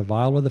 right?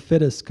 Survival of the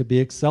fittest could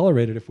be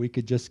accelerated if we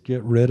could just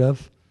get rid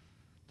of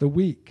the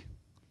weak.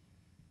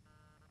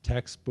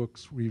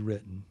 Textbooks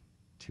rewritten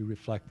to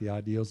reflect the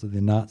ideals of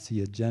the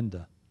Nazi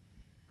agenda.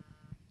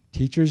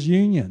 Teachers'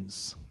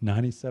 unions,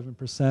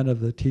 97% of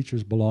the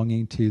teachers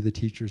belonging to the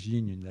teachers'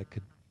 union that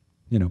could,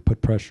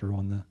 put pressure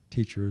on the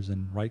teachers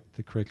and write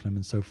the curriculum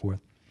and so forth.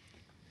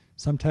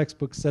 Some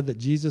textbooks said that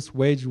Jesus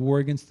waged war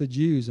against the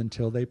Jews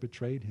until they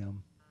betrayed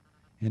him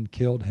and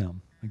killed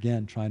him.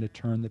 Again, trying to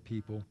turn the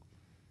people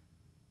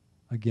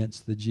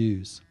against the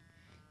Jews.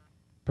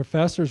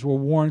 Professors were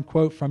warned,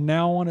 quote, "From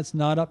now on, it's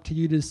not up to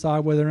you to decide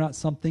whether or not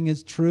something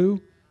is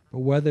true, but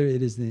whether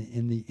it is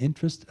in the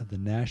interest of the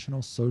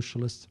National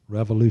Socialist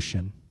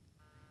Revolution."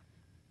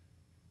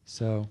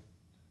 So,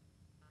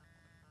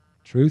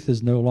 truth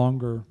is no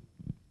longer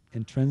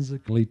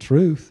intrinsically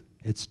truth.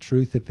 It's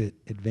truth if it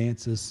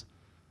advances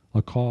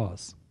a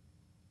cause.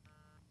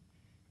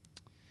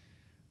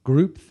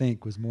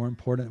 Groupthink was more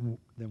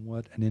important than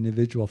what an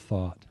individual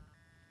thought.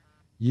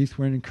 Youth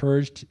were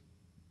encouraged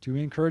to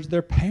encourage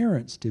their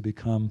parents to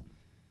become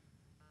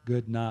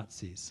good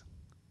Nazis.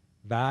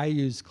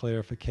 Values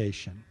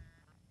clarification.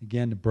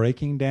 Again,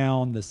 breaking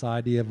down this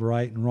idea of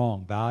right and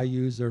wrong.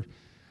 Values are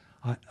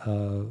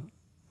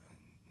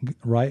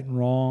right and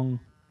wrong,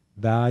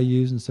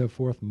 values and so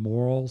forth,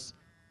 morals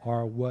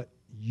are what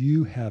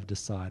you have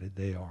decided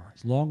they are.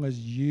 As long as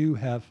you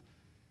have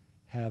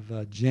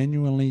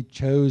genuinely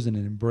chosen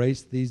and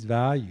embraced these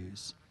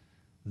values,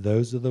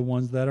 those are the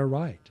ones that are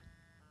right.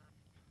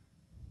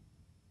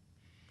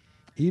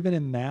 Even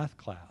in math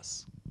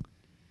class,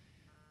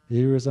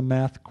 here is a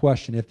math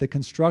question. If the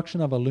construction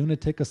of a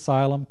lunatic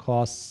asylum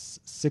costs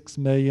 6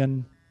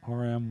 million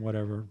RM,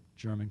 whatever,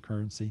 German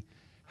currency,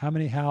 how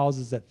many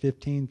houses at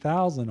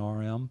 15,000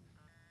 RM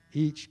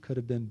each could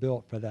have been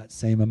built for that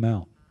same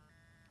amount?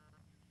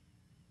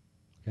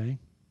 Okay?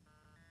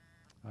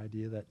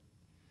 Idea that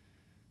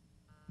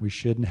we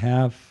shouldn't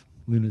have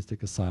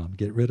lunatic asylum.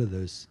 Get rid of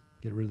those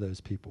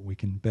people. We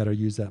can better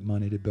use that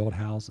money to build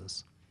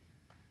houses.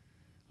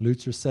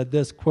 Lutzer said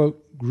this,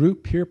 quote,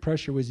 "Group peer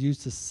pressure was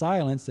used to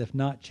silence, if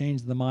not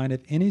change the mind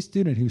of any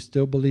student who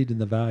still believed in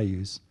the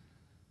values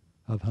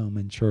of home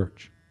and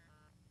church."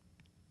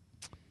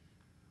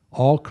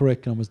 All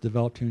curriculum was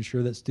developed to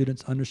ensure that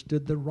students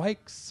understood the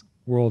Reich's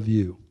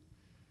worldview.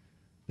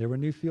 There were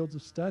new fields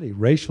of study,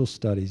 racial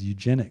studies,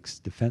 eugenics,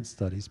 defense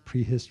studies,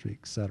 prehistory,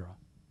 etc.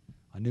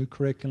 A new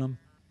curriculum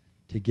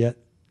to get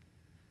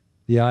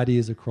the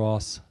ideas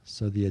across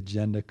so the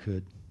agenda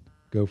could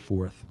go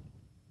forth.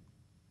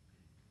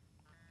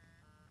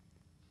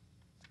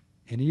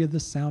 Any of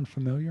this sound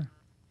familiar?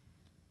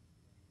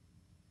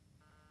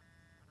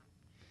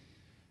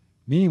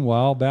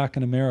 Meanwhile, back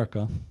in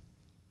America,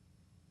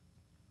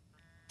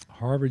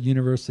 Harvard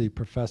University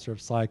professor of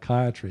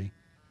psychiatry,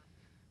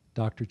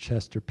 Dr.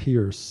 Chester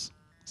Pierce,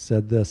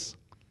 said this: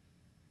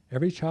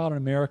 "Every child in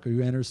America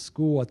who enters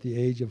school at the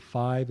age of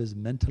 5 is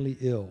mentally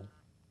ill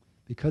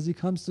because he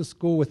comes to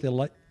school with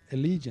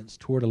allegiance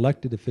toward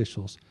elected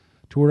officials,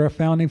 toward our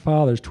founding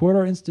fathers, toward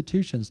our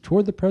institutions,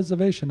 toward the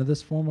preservation of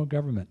this form of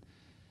government.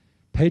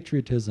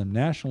 Patriotism,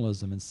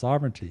 nationalism, and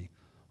sovereignty,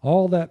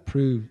 all that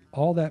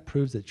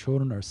proves that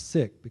children are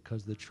sick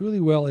because the truly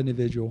well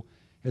individual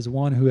is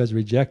one who has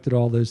rejected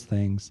all those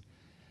things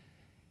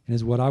and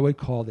is what I would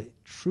call the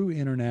true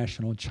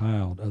international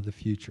child of the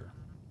future."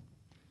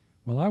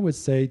 Well, I would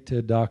say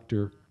to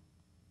Dr.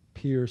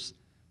 Pierce,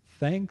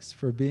 thanks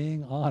for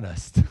being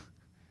honest.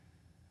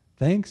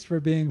 Thanks for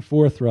being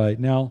forthright.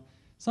 Now,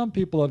 some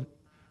people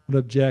would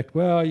object,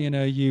 well,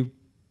 you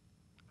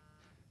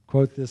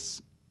quote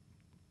this,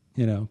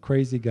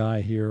 crazy guy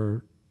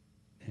here,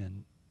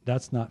 and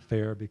that's not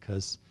fair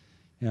because,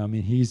 You know, I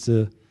mean, he's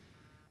a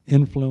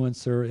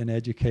influencer in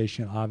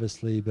education,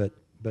 obviously, but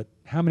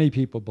how many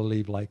people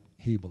believe like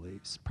he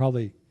believes?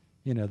 Probably,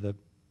 you know, the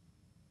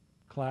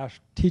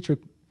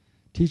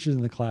teachers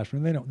in the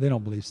classroom, they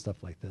don't believe stuff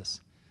like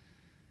this.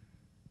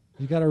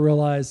 You got to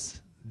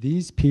realize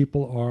these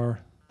people are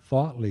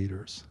thought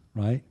leaders,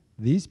 right?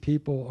 These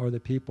people are the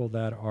people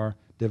that are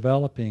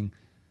developing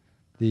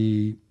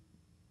the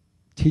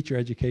teacher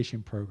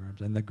education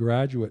programs and the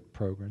graduate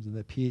programs and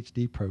the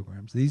PhD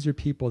programs. These are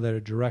people that are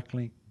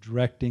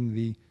directing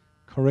the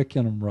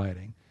curriculum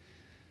writing.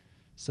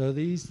 So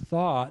these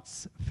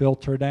thoughts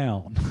filter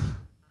down.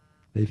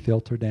 They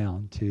filter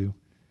down to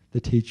the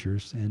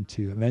teachers and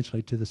to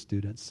eventually to the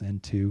students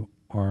and to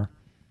our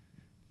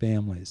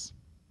families.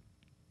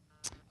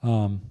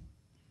 Now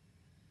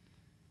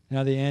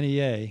the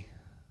NEA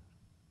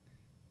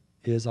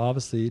is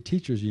obviously a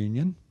teachers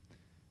union.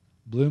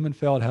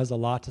 Blumenfeld has a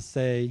lot to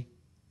say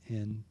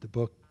in the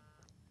book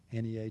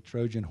NEA,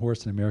 Trojan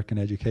Horse in American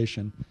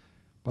Education,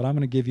 but I'm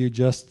going to give you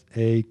just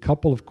a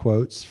couple of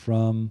quotes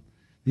from,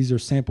 these are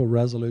sample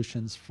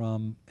resolutions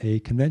from a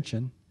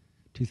convention,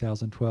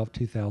 2012,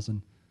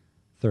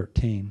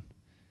 2013.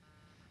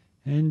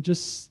 And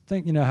just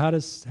think, you know, how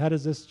does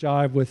this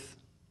jive with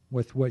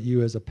what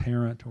you as a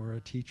parent or a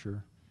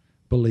teacher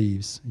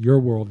believes, your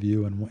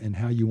worldview, and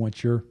how you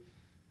want your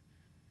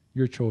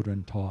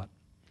children taught.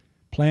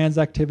 Plans,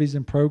 activities,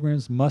 and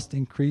programs must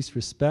increase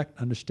respect,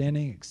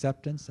 understanding,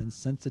 acceptance, and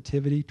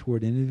sensitivity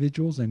toward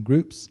individuals and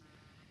groups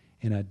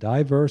in a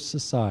diverse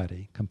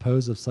society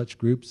composed of such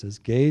groups as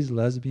gays,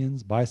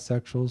 lesbians,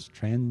 bisexuals,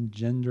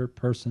 transgender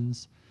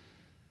persons.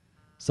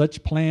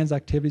 Such plans,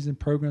 activities, and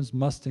programs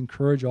must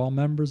encourage all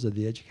members of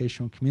the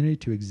educational community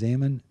to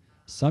examine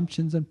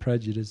assumptions and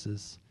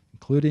prejudices,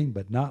 including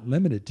but not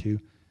limited to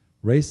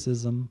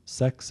racism,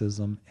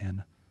 sexism,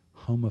 and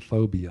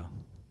homophobia.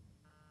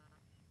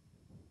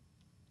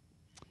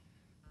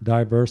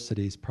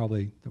 Diversity is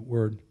probably the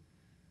word.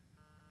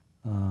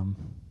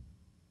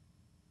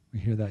 We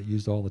hear that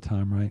used all the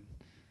time, right?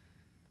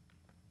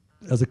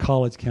 As a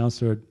college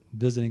counselor,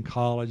 visiting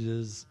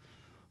colleges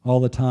all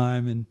the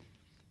time,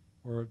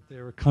 or they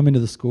were coming to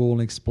the school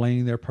and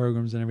explaining their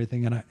programs and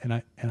everything, and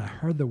I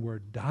heard the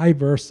word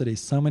diversity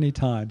so many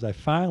times. I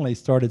finally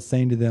started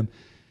saying to them,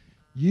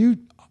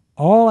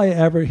 all I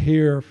ever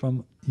hear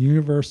from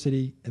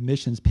university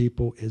admissions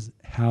people is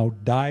how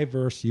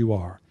diverse you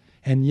are.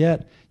 And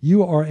yet,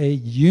 you are a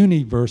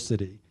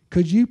university.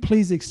 Could you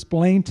please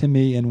explain to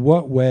me in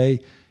what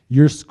way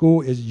your school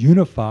is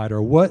unified,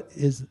 or what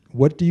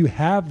do you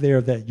have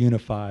there that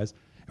unifies?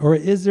 Or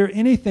is there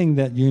anything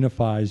that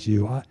unifies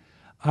you?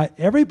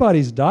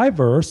 Everybody's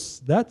diverse.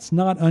 That's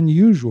not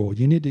unusual.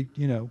 You need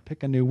to,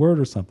 pick a new word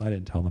or something. I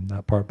didn't tell them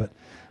that part, but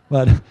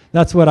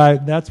that's what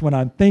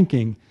I'm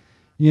thinking.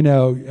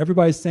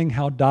 Everybody's saying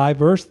how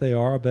diverse they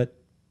are, but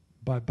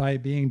by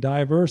being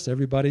diverse,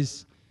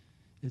 everybody's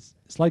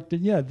it's like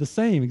the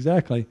same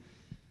exactly.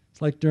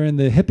 It's like during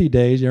the hippie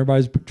days,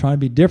 everybody's trying to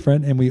be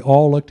different, and we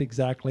all looked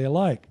exactly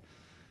alike.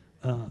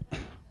 But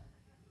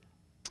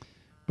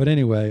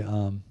anyway,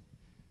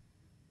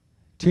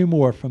 two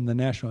more from the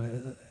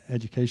National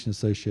Education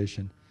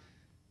Association.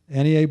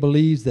 NEA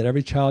believes that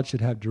every child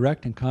should have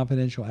direct and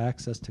confidential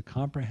access to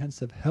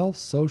comprehensive health,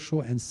 social,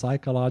 and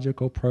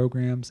psychological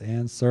programs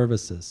and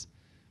services.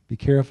 Be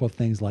careful of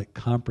things like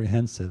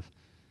comprehensive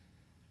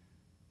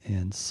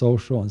and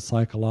social and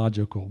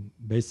psychological,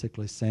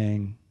 basically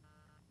saying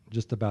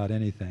just about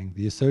anything.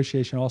 The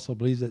association also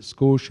believes that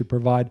schools should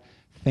provide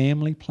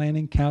family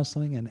planning,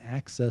 counseling, and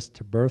access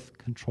to birth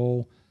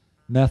control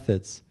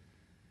methods.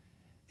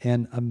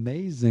 And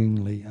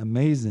amazingly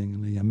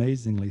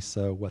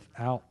so,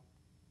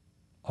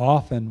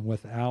 often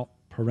without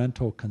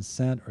parental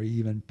consent or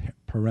even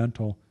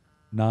parental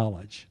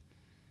knowledge.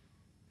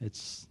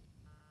 It's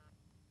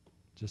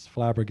just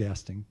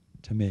flabbergasting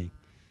to me.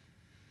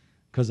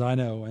 Because I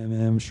know, and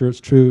I'm sure it's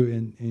true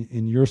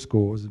in your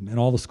schools and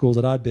all the schools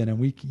that I've been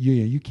in,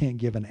 you can't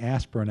give an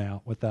aspirin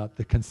out without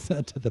the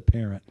consent of the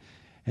parent.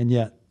 And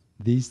yet,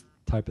 these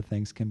type of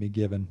things can be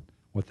given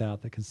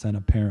without the consent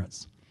of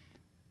parents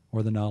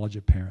or the knowledge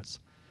of parents.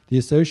 The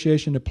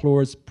association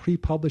deplores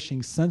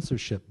pre-publishing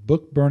censorship,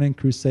 book-burning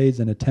crusades,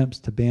 and attempts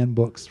to ban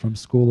books from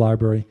school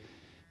library,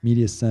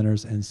 media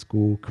centers, and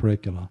school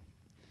curricula.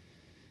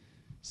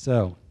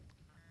 So,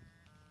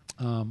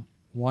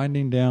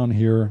 winding down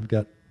here, I've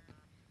got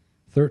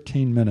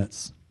 13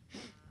 minutes.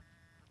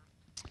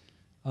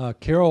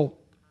 Carol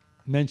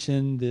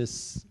mentioned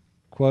this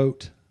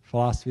quote,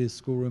 philosophy of the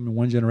schoolroom in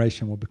one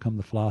generation will become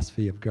the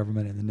philosophy of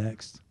government in the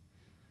next.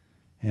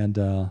 And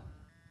the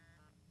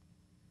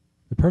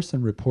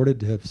person reported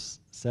to have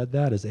said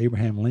that is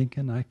Abraham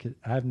Lincoln.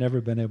 I've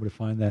never been able to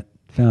found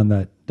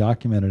that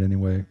documented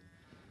anyway.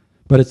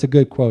 But it's a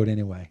good quote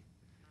anyway,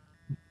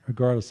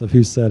 regardless of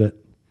who said it.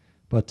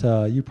 But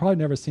you've probably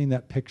never seen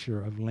that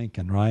picture of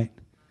Lincoln, right?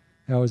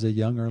 That was a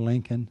younger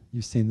Lincoln.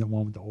 You've seen the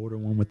one with the older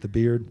one with the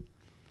beard.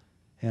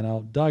 And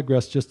I'll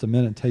digress just a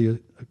minute and tell you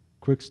a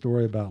quick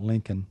story about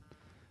Lincoln.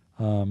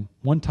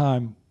 One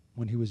time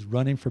when he was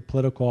running for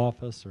political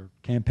office or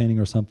campaigning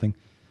or something.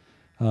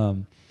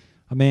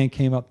 A man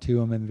came up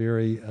to him and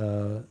very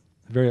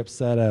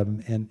upset at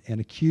him and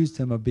accused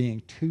him of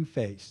being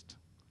two-faced.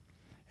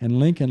 And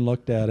Lincoln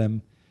looked at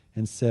him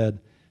and said,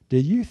 "Do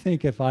you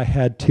think if I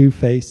had two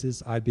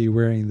faces, I'd be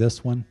wearing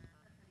this one?"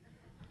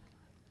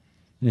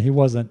 He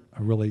wasn't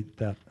really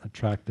that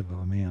attractive of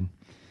a man.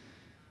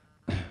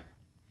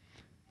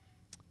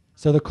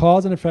 So the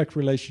cause and effect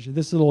relationship,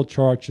 this is a little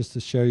chart just to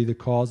show you the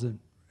cause and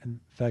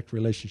effect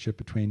relationship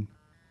between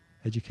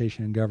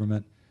education and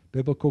government.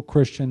 Biblical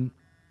Christian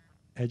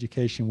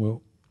education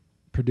will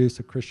produce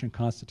a Christian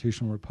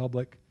constitutional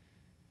republic,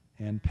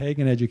 and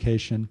pagan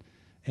education,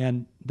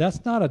 and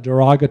that's not a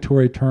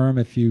derogatory term.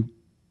 When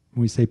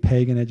we say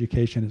pagan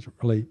education, it's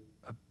really,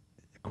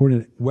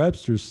 according to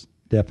Webster's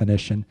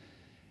definition,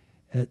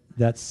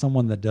 that's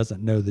someone that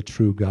doesn't know the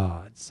true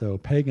God. So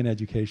pagan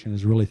education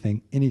is really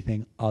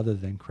anything other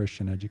than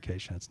Christian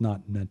education. It's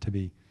not meant to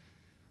be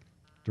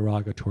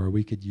derogatory.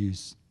 We could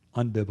use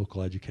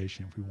unbiblical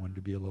education if we wanted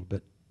to be a little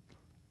bit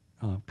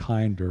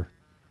kinder.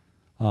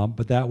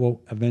 But that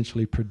will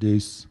eventually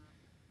produce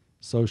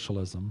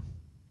socialism.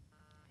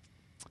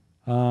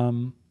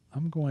 I'm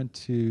going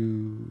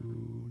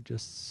to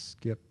just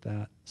skip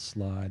that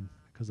slide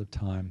because of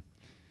time.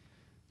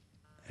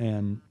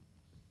 And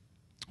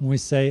when we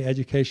say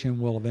education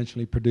will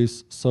eventually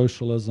produce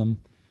socialism,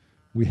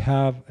 we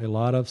have a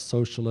lot of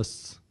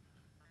socialists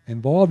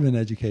involved in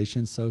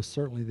education, so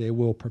certainly they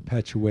will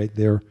perpetuate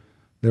their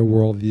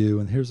worldview.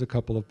 And here's a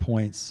couple of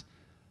points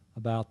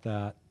about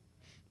that.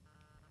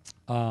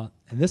 And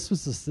this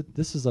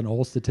is an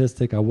old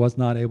statistic. I was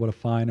not able to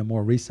find a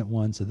more recent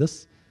one. So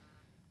this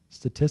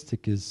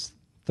statistic is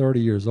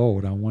 30 years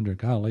old. I wonder,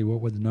 golly,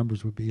 what would the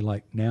numbers would be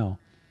like now?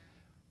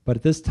 But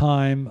at this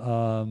time,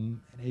 in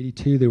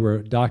 82, there were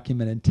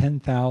documented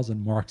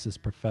 10,000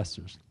 Marxist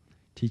professors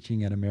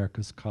teaching at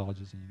America's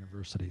colleges and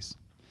universities.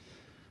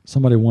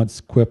 Somebody once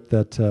quipped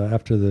that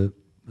after the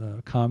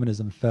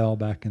communism fell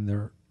back in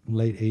the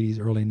late 80s,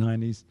 early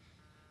 90s,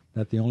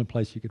 that the only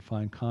place you could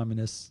find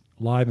communists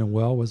live and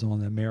well was on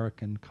the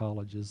American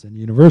colleges and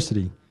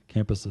university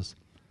campuses.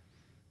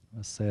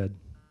 A sad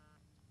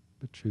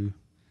but true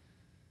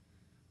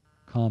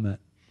comment.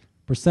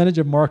 Percentage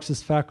of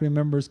Marxist faculty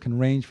members can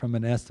range from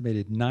an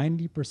estimated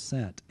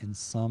 90% in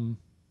some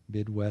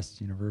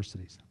Midwest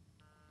universities.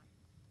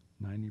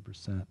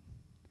 90%.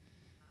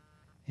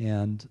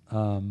 And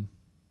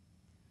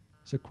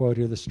there's a quote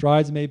here: "The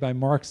strides made by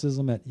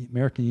Marxism at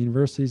American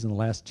universities in the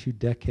last 2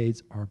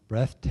 decades are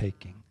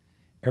breathtaking.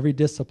 Every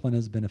discipline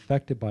has been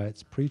affected by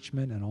its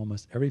preachment, and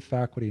almost every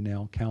faculty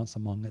now counts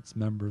among its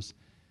members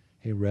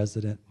a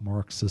resident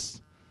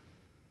Marxist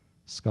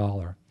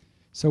scholar."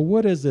 So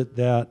what is it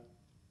that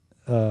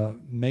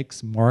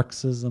makes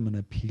Marxism an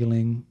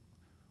appealing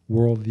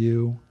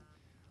worldview?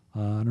 I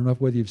don't know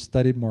whether you've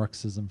studied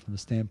Marxism from the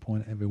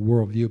standpoint of a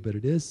worldview, but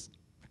it is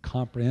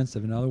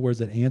comprehensive. In other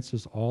words, it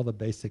answers all the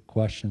basic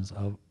questions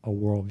of a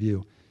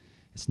worldview.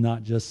 It's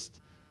not just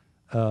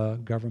a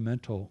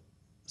governmental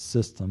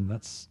system.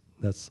 That's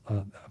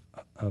an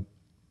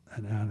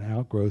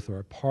outgrowth or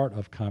a part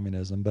of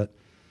communism. But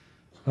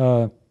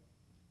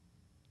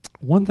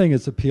one thing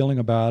that's appealing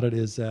about it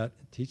is that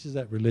it teaches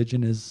that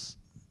religion is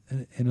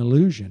an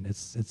illusion.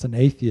 It's an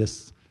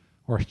atheist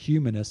or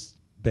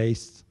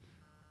humanist-based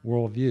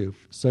worldview.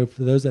 So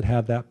for those that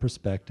have that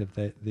perspective,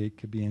 they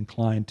could be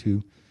inclined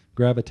to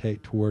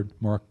gravitate toward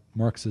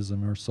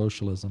Marxism or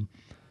socialism.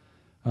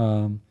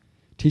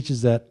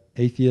 Teaches that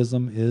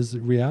atheism is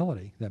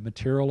reality, that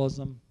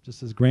materialism,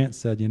 just as Grant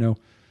said,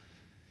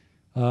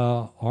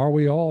 are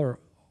we all, or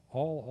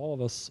all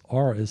of us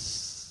are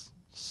is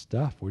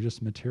stuff. We're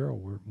just material.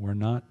 We're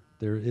not.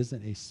 There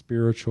isn't a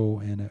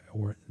spiritual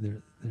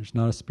there's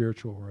not a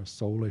spiritual or a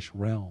soulish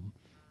realm.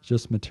 It's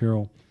just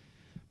material.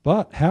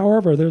 But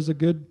however, there's a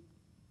good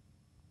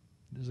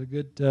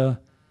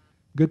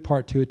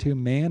part to it too.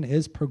 Man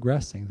is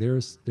progressing.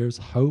 There's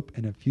hope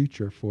and a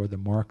future for the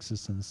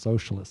Marxists and the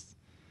socialists.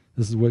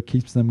 This is what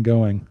keeps them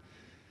going.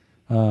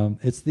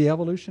 It's the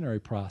evolutionary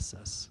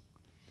process.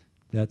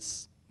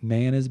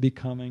 Man is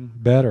becoming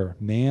better.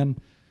 Man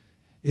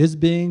is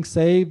being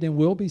saved and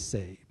will be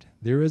saved.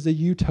 There is a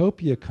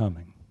utopia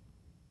coming.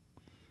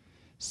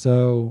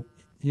 So,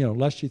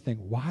 lest you think,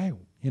 why,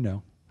 I'm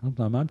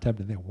tempted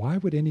to think, why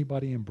would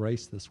anybody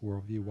embrace this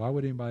worldview? Why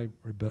would anybody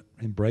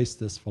embrace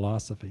this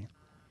philosophy?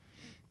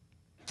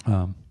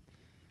 But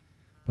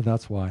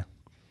that's why.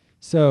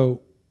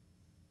 So,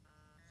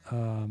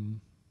 again,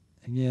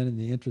 in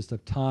the interest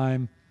of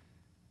time,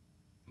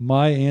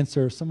 my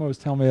answer, someone was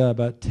telling me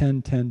about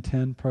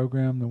 10-10-10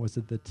 program. Was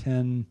it the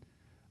 10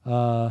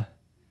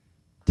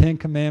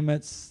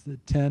 Commandments, the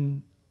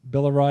 10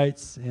 Bill of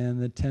Rights,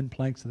 and the 10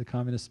 planks of the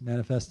Communist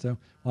Manifesto?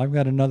 Well, I've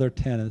got another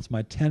 10, and it's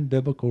my 10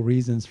 biblical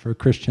reasons for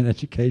Christian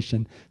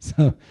education.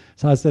 So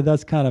I said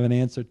that's kind of an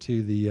answer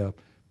to the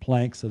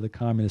planks of the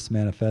Communist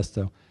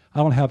Manifesto. I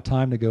don't have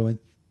time to go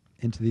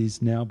into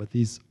these now, but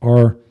this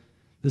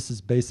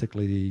is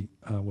basically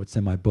what's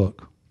in my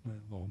book, a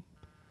little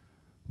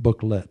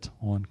booklet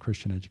on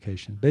Christian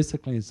education.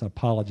 Basically, it's an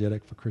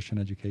apologetic for Christian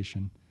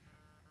education,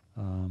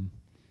 and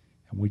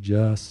we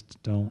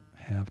just don't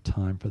have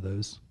time for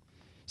those.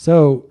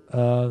 So,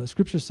 the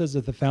scripture says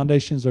that the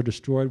foundations are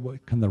destroyed.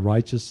 What can the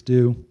righteous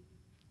do?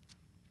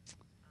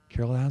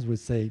 Carol Adams would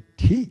say,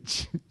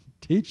 teach.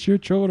 Teach your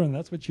children.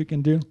 That's what you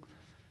can do.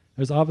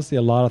 There's obviously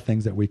a lot of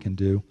things that we can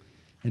do,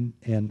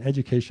 and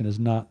education is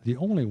not the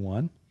only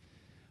one.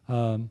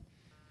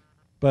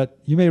 But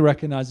you may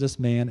recognize this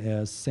man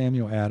as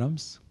Samuel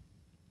Adams,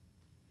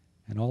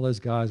 and all those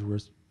guys were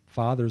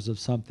fathers of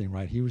something,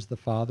 right? He was the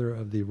father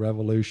of the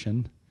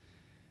Revolution,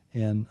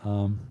 and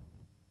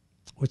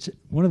which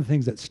one of the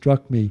things that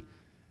struck me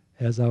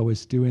as I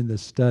was doing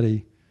this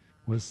study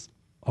was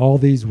all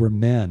these were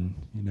men.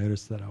 You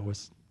notice that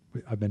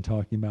I've been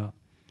talking about.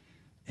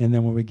 And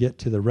then when we get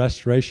to the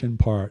restoration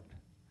part,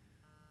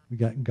 we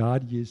got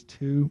God used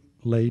two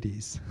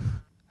ladies,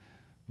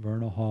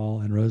 Verna Hall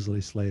and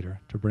Rosalie Slater,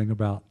 to bring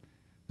about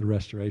the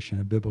restoration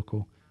of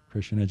biblical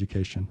Christian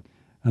education.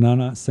 And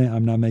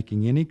I'm not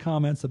making any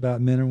comments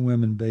about men and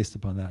women based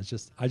upon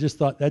that. I just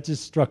thought that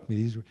just struck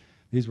me.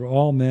 These were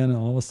all men, and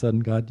all of a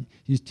sudden God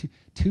used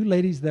two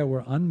ladies that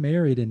were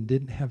unmarried and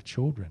didn't have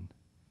children.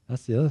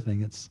 That's the other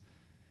thing. It's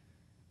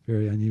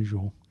very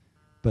unusual.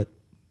 But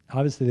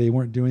obviously they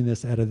weren't doing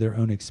this out of their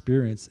own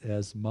experience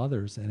as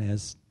mothers and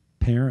as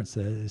parents,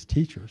 as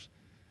teachers,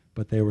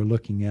 but they were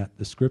looking at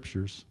the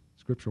scriptures,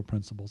 scriptural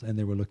principles, and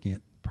they were looking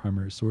at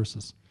primary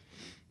sources.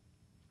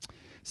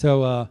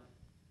 So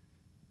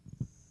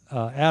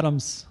Samuel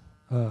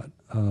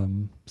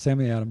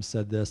Adams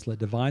said this: let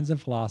divines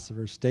and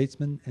philosophers,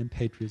 statesmen and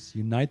patriots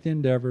unite their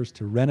endeavors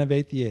to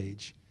renovate the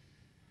age,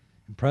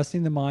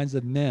 impressing the minds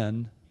of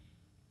men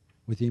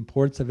with the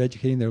importance of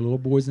educating their little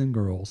boys and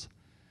girls,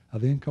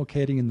 of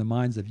inculcating in the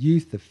minds of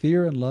youth the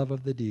fear and love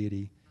of the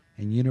deity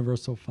and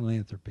universal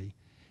philanthropy,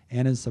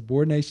 and in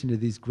subordination to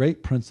these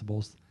great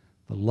principles,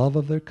 the love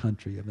of their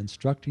country, of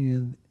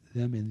instructing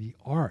them in the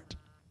art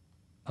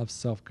of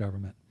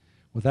self-government,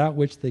 without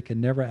which they can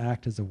never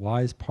act as a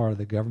wise part of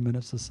the government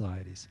of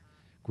societies,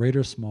 great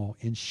or small.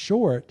 In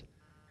short,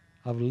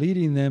 of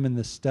leading them in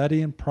the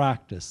study and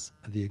practice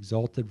of the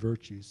exalted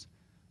virtues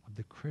of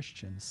the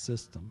Christian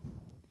system.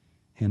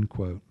 End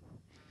quote.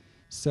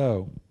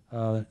 So,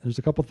 there's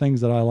a couple things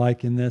that I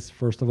like in this.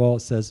 First of all,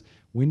 it says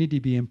we need to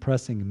be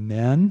impressing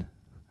men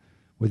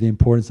with the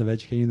importance of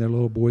educating their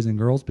little boys and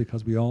girls,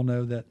 because we all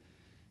know that,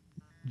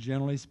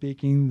 generally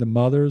speaking, the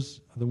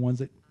mothers are the ones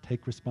that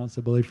take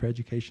responsibility for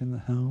education in the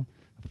home.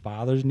 The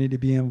fathers need to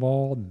be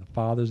involved, and the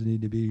fathers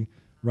need to be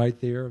right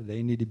there.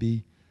 They need to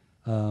be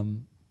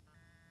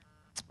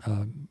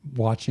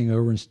watching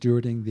over and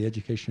stewarding the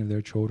education of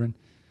their children.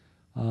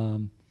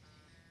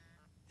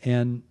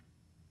 And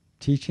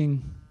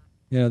teaching,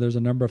 there's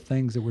a number of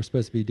things that we're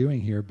supposed to be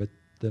doing here, but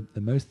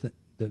the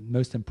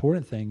most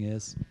important thing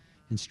is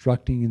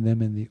instructing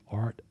them in the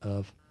art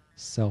of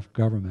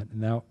self-government.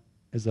 And that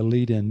is a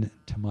lead-in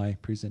to my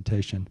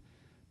presentation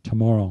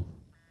tomorrow.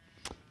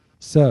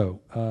 So,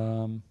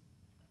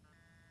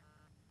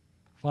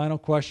 final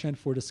question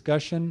for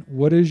discussion.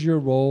 What is your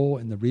role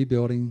in the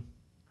rebuilding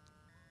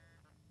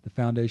the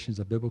foundations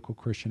of biblical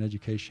Christian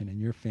education in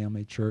your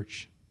family,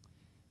 church,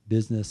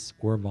 business,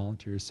 or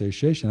volunteer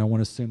association? I want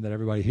to assume that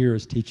everybody here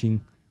is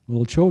teaching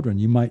little children.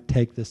 You might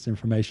take this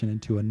information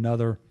into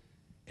another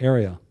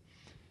area.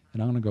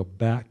 And I'm going to go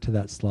back to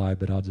that slide,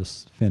 but I'll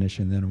just finish,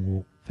 and then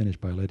we'll finish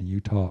by letting you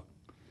talk.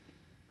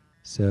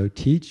 So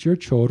teach your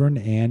children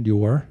and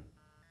your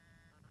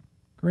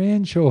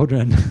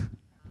grandchildren.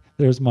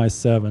 There's my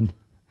 7.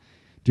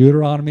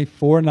 Deuteronomy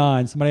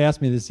 4:9. Somebody asked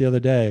me this the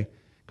other day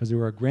because they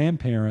were a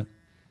grandparent,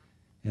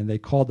 and they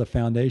called the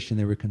foundation.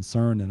 They were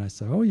concerned, and I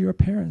said, "Oh, you're a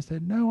parent?" They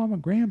said, "No, I'm a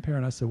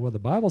grandparent." I said, "Well, the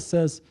Bible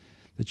says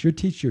that you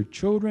teach your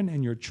children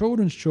and your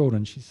children's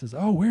children." She says,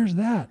 "Oh, where's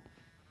that?"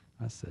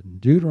 I said,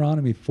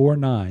 Deuteronomy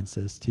 4:9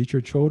 says, "Teach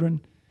your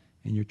children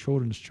and your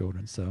children's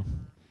children." So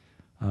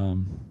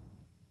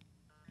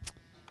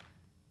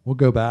we'll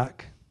go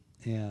back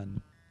and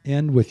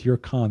end with your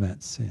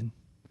comments and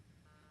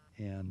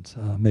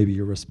maybe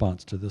your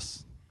response to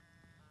this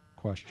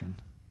question.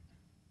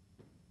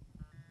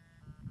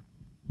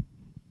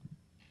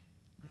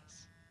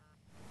 Yes.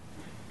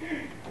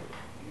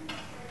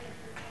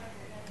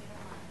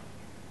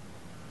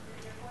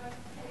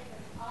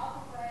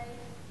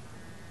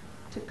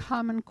 To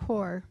Common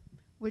Core.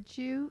 Would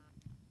you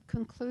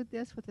conclude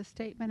this with a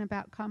statement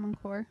about Common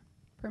Core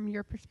from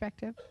your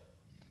perspective?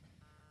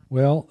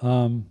 Well,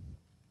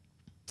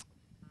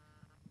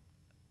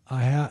 I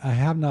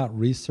have not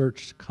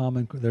researched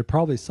Common Core. There are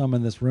probably some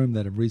in this room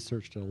that have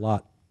researched it a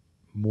lot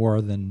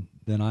more than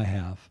I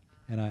have.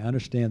 And I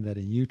understand that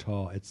in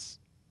Utah it's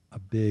a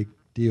big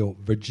deal.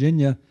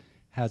 Virginia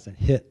hasn't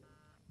hit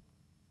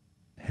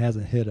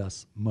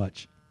us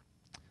much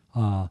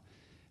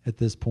at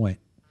this point.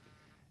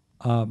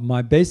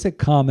 My basic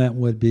comment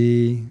would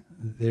be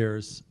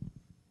there's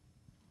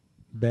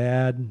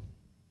bad,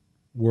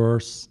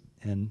 worse,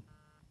 and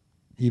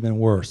even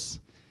worse.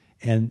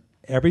 And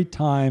every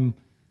time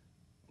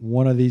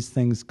one of these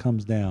things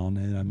comes down,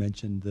 and I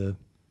mentioned the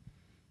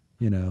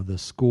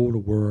school to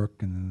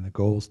work, and then the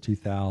goals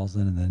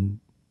 2000, and then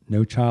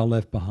No Child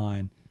Left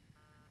Behind.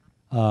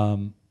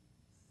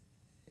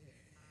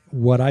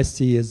 What I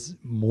see is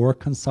more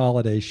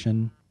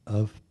consolidation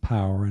of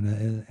power,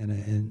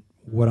 and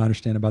what I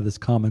understand about this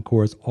Common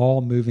Core is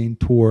all moving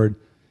toward,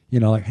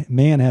 like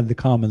Mann had the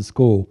Common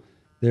School.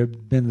 There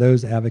have been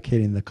those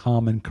advocating the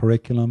common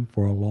curriculum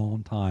for a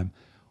long time.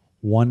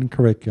 One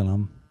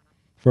curriculum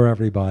for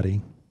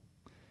everybody.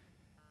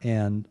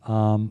 And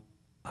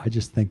I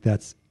just think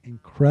that's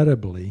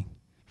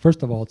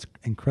first of all, it's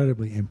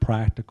incredibly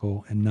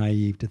impractical and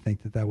naive to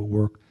think that would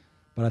work.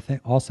 But I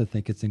also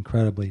think it's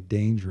incredibly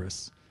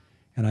dangerous.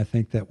 And I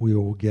think that we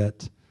will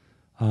get,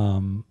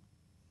 it'll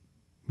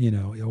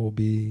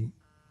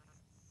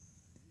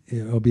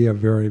be a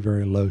very,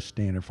 very low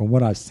standard. From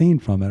what I've seen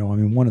from it, I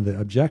mean, one of the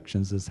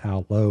objections is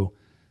how low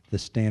the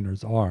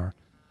standards are.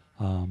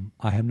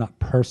 I have not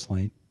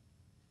personally,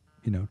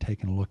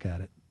 taken a look at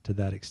it to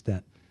that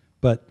extent.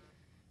 But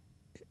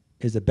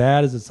is it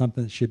bad? Is it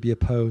something that should be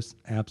opposed?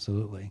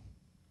 Absolutely.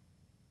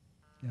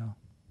 Yeah.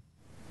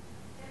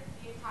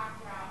 You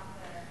talked about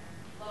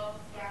the low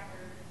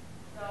standards,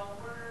 so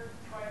we're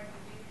going to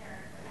be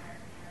parents in our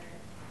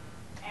parents,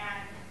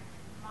 and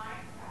my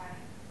son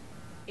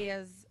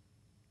is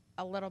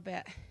a little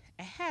bit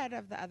ahead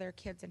of the other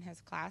kids in his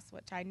class,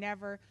 which I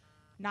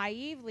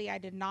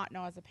did not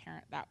know as a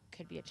parent that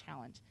could be a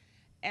challenge.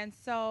 And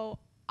so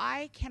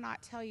I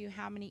cannot tell you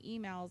how many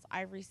emails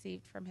I've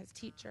received from his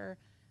teacher,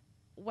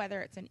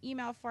 whether it's an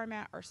email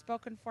format or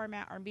spoken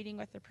format or meeting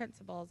with the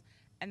principals,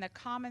 and the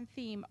common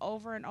theme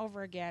over and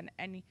over again,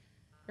 and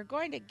you're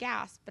going to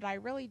gasp, but I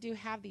really do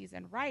have these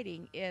in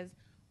writing, is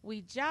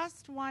we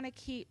just want to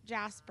keep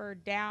Jasper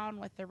down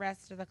with the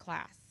rest of the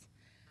class.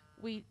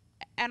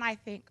 And I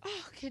think,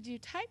 oh, could you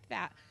type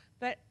that?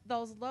 But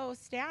those low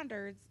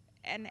standards,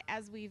 and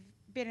as we've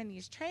been in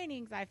these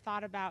trainings, I've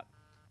thought about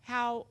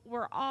how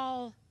we're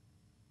all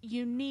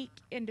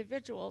unique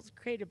individuals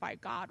created by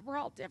God. We're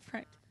all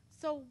different.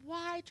 So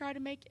why try to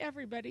make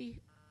everybody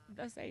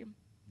the same?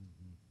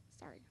 Mm-hmm.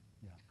 Sorry.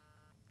 Yeah.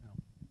 No.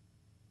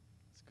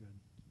 That's good.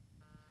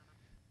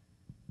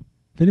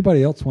 If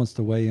anybody else wants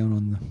to weigh in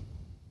on the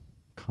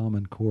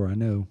Common Core, I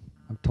know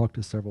I've talked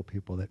to several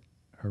people that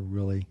are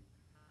really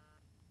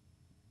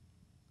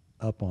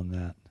up on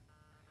that.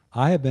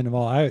 I have been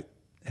involved. I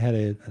had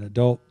an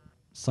adult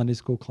Sunday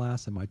school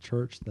class in my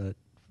church that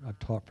I've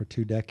taught for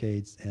 2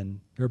 decades, and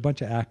there are a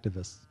bunch of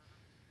activists.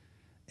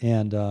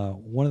 And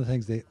one of the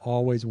things they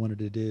always wanted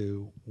to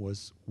do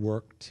was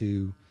work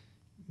to,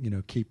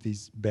 keep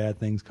these bad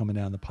things coming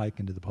down the pike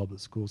into the public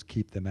schools,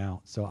 keep them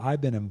out. So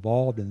I've been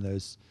involved in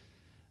those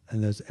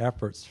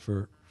efforts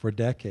for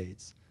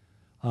decades.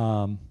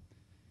 And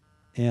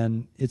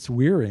it's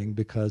wearing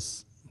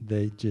because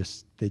they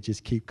just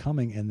keep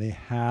coming, and they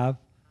have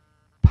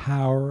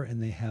power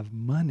and they have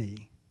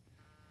money.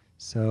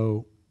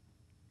 So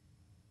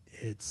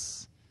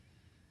it's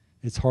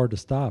hard to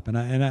stop, and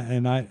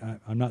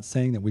I'm not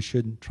saying that we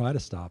shouldn't try to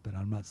stop it.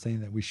 I'm not saying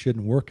that we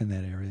shouldn't work in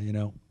that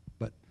area,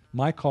 But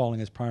my calling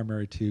is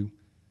primary to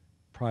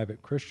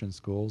private Christian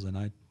schools, and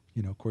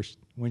of course,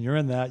 when you're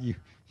in that, you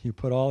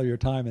put all your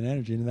time and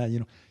energy into that.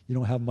 You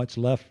don't have much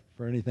left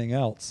for anything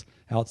else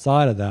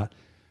outside of that.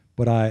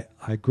 But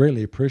I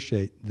greatly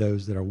appreciate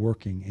those that are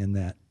working in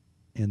that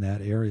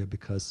area,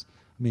 because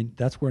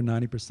that's where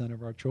 90%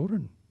 of our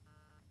children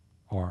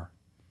are.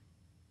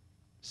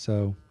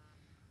 So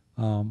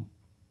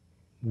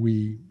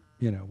we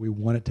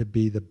want it to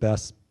be the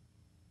best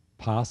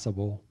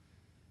possible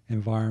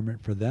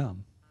environment for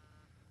them,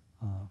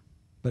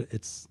 but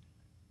it's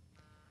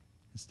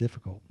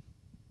difficult.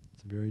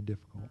 It's very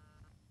difficult.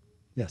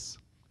 Yes.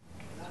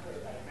 Another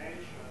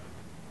dimension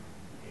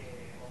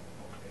of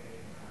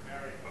the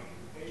American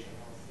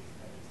educational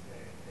system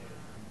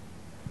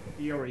is the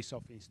theories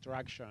of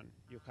instruction.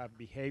 You have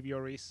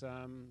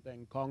behaviorism,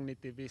 then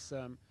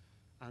cognitivism,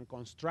 and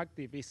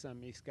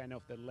constructivism is kind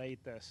of the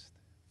latest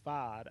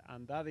fad,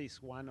 and that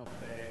is one of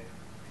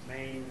the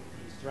main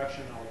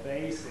instructional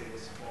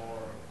bases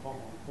for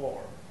Common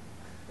Core,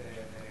 the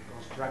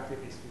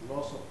constructivist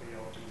philosophy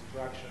of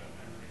instruction.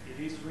 And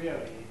it is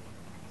really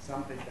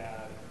something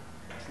that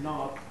does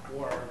not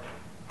work.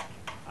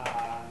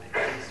 It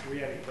is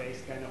really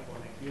based kind of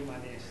on a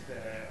humanist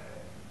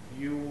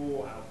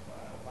view of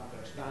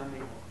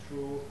understanding of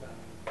truth, and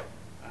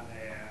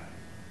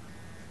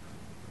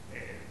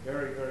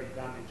very, very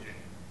damaging.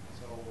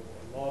 So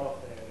a lot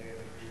of the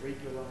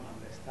curriculum and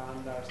the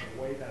standards,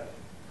 the way that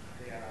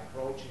they are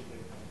approaching the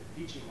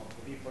teaching of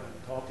the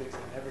different topics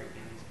and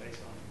everything is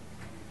based on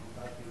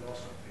that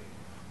philosophy.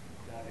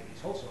 That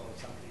is also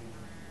something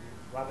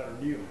rather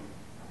new.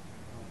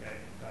 Okay,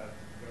 but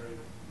very,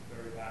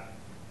 very bad.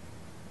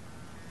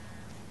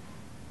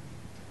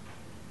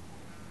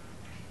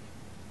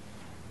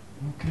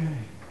 Okay.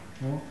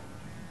 Well,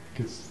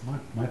 because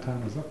my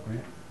time is up,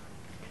 right?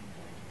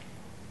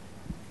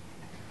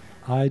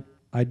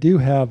 I do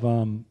have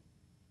a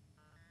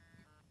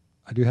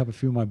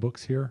few of my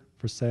books here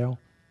for sale.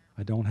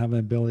 I don't have an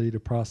ability to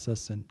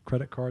process in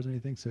credit cards or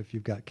anything, so if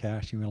you've got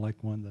cash, you may like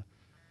one, the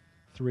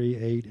 3,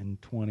 8,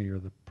 and 20 are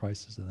the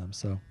prices of them.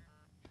 So,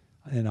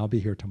 and I'll be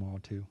here tomorrow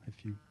too.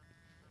 If you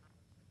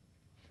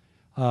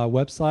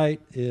website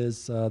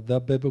is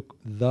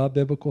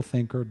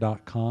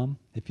thebiblicalthinker.com.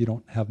 If you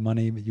don't have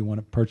money but you want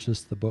to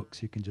purchase the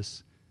books, you can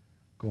just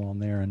go on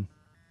there and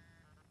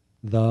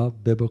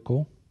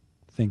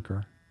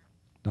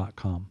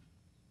thebiblicalthinker.com.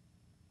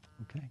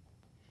 Okay.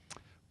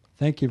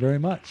 Thank you very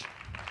much.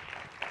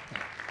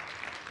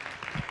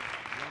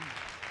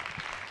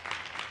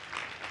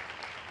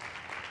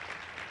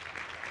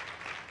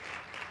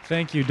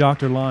 Thank you,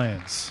 Dr.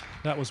 Lyons.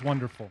 That was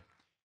wonderful.